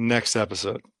truck? Next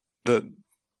episode.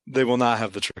 They will not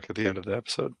have the truck at the end of the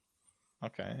episode.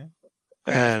 Okay.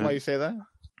 And why you say that?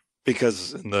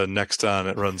 Because in the next on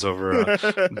it runs over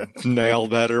a nail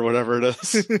bed or whatever it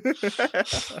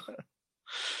is.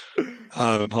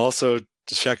 Also,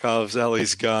 Chekhov's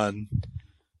Ellie's gun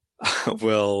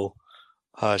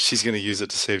she's going to use it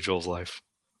to save Joel's life.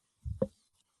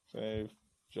 Save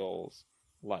Joel's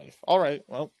life. All right.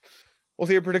 Well, we'll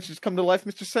see your predictions come to life,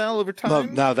 Mr. Sal, over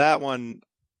time. Now that one,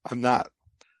 I'm not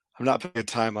putting a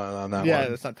time on that one. Yeah,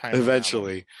 that's not time.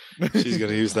 Eventually, she's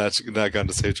going to use that gun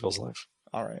to save Joel's life.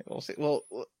 All right. We'll see. Well,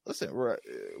 listen, we're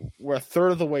a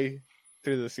third of the way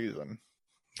through the season.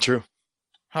 True.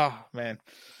 Oh man,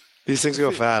 these things go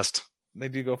fast. They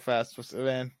do go fast,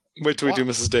 man. Wait till we do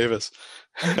Mrs. Davis.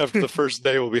 After the first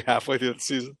day, we'll be halfway through the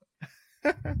season.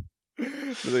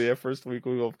 So yeah, first week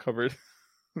we will have covered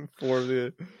 4 of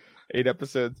the 8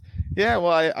 episodes. Yeah,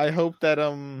 well, I hope that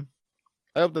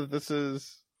this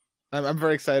is. I'm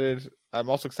very excited. I'm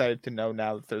also excited to know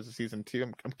now that there's a season 2.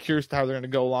 I'm curious to how they're going to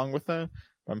go along with it.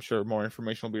 I'm sure more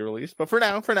information will be released. But for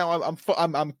now,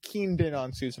 I'm keened in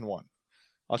on season 1.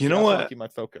 I'll keep my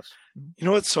focus. You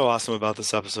know what's so awesome about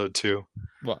this episode too?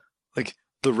 What? Like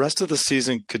the rest of the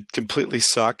season could completely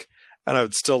suck, and I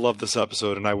would still love this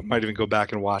episode, and I might even go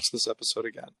back and watch this episode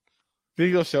again.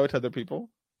 Think you'll show it to other people?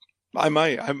 I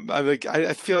might.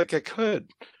 I feel like I could.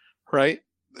 Right?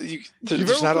 You could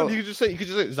just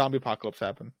say zombie apocalypse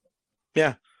happened.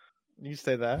 Yeah. You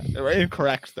say that. Right?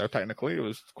 Incorrect though, technically. It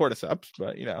was cordyceps,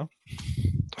 but you know.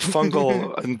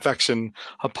 Fungal infection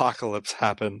apocalypse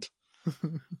happened.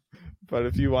 But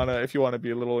if you wanna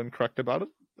be a little incorrect about it,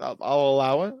 I'll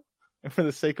allow it for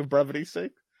the sake of brevity's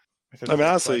sake. I mean,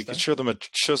 honestly, you could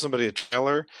show somebody a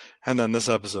trailer and then this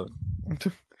episode.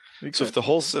 So if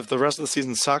the rest of the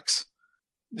season sucks,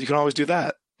 you can always do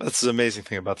that. That's the amazing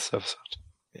thing about this episode.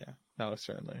 Yeah, no,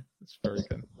 certainly, it's very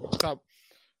good. So,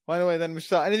 by the way, then,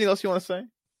 Michelle, anything else you want to say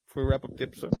before we wrap up the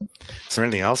episode? Is there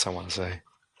anything else I want to say?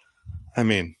 I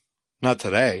mean, not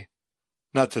today.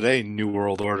 Not today, New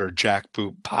World Order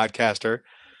jackboot podcaster.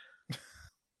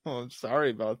 Oh, I'm sorry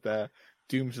about that.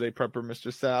 doomsday prepper,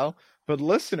 Mr. Sal. But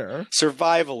listener,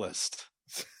 survivalist.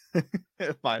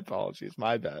 My apologies,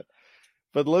 my bad.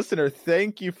 But listener,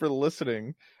 thank you for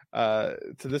listening to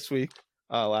this week,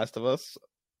 Last of Us.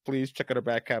 Please check out our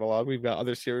back catalog. We've got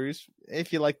other series.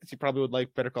 If you like this, you probably would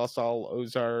like Better Call Saul,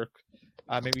 Ozark,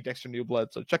 maybe Dexter New Blood.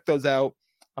 So check those out.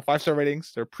 5-star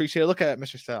ratings. They're appreciated. Look at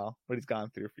Mr. Sal, what he's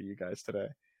gone through for you guys today.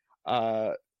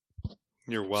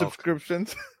 You're welcome.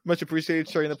 Subscriptions, much appreciated.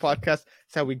 Sharing the podcast.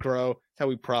 It's how we grow. It's how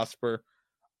we prosper.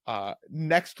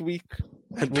 Next week.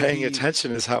 And paying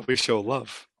attention is how we show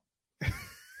love.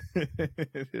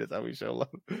 It is how we show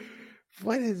love.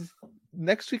 What is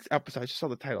next week's episode? I just saw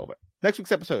the title of it. Next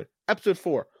week's episode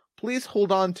 4. Please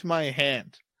hold on to my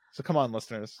hand. So come on,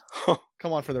 listeners.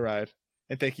 Come on for the ride.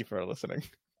 And thank you for listening.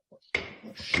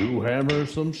 Shoe hammer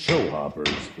some show hoppers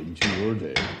into your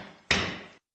day.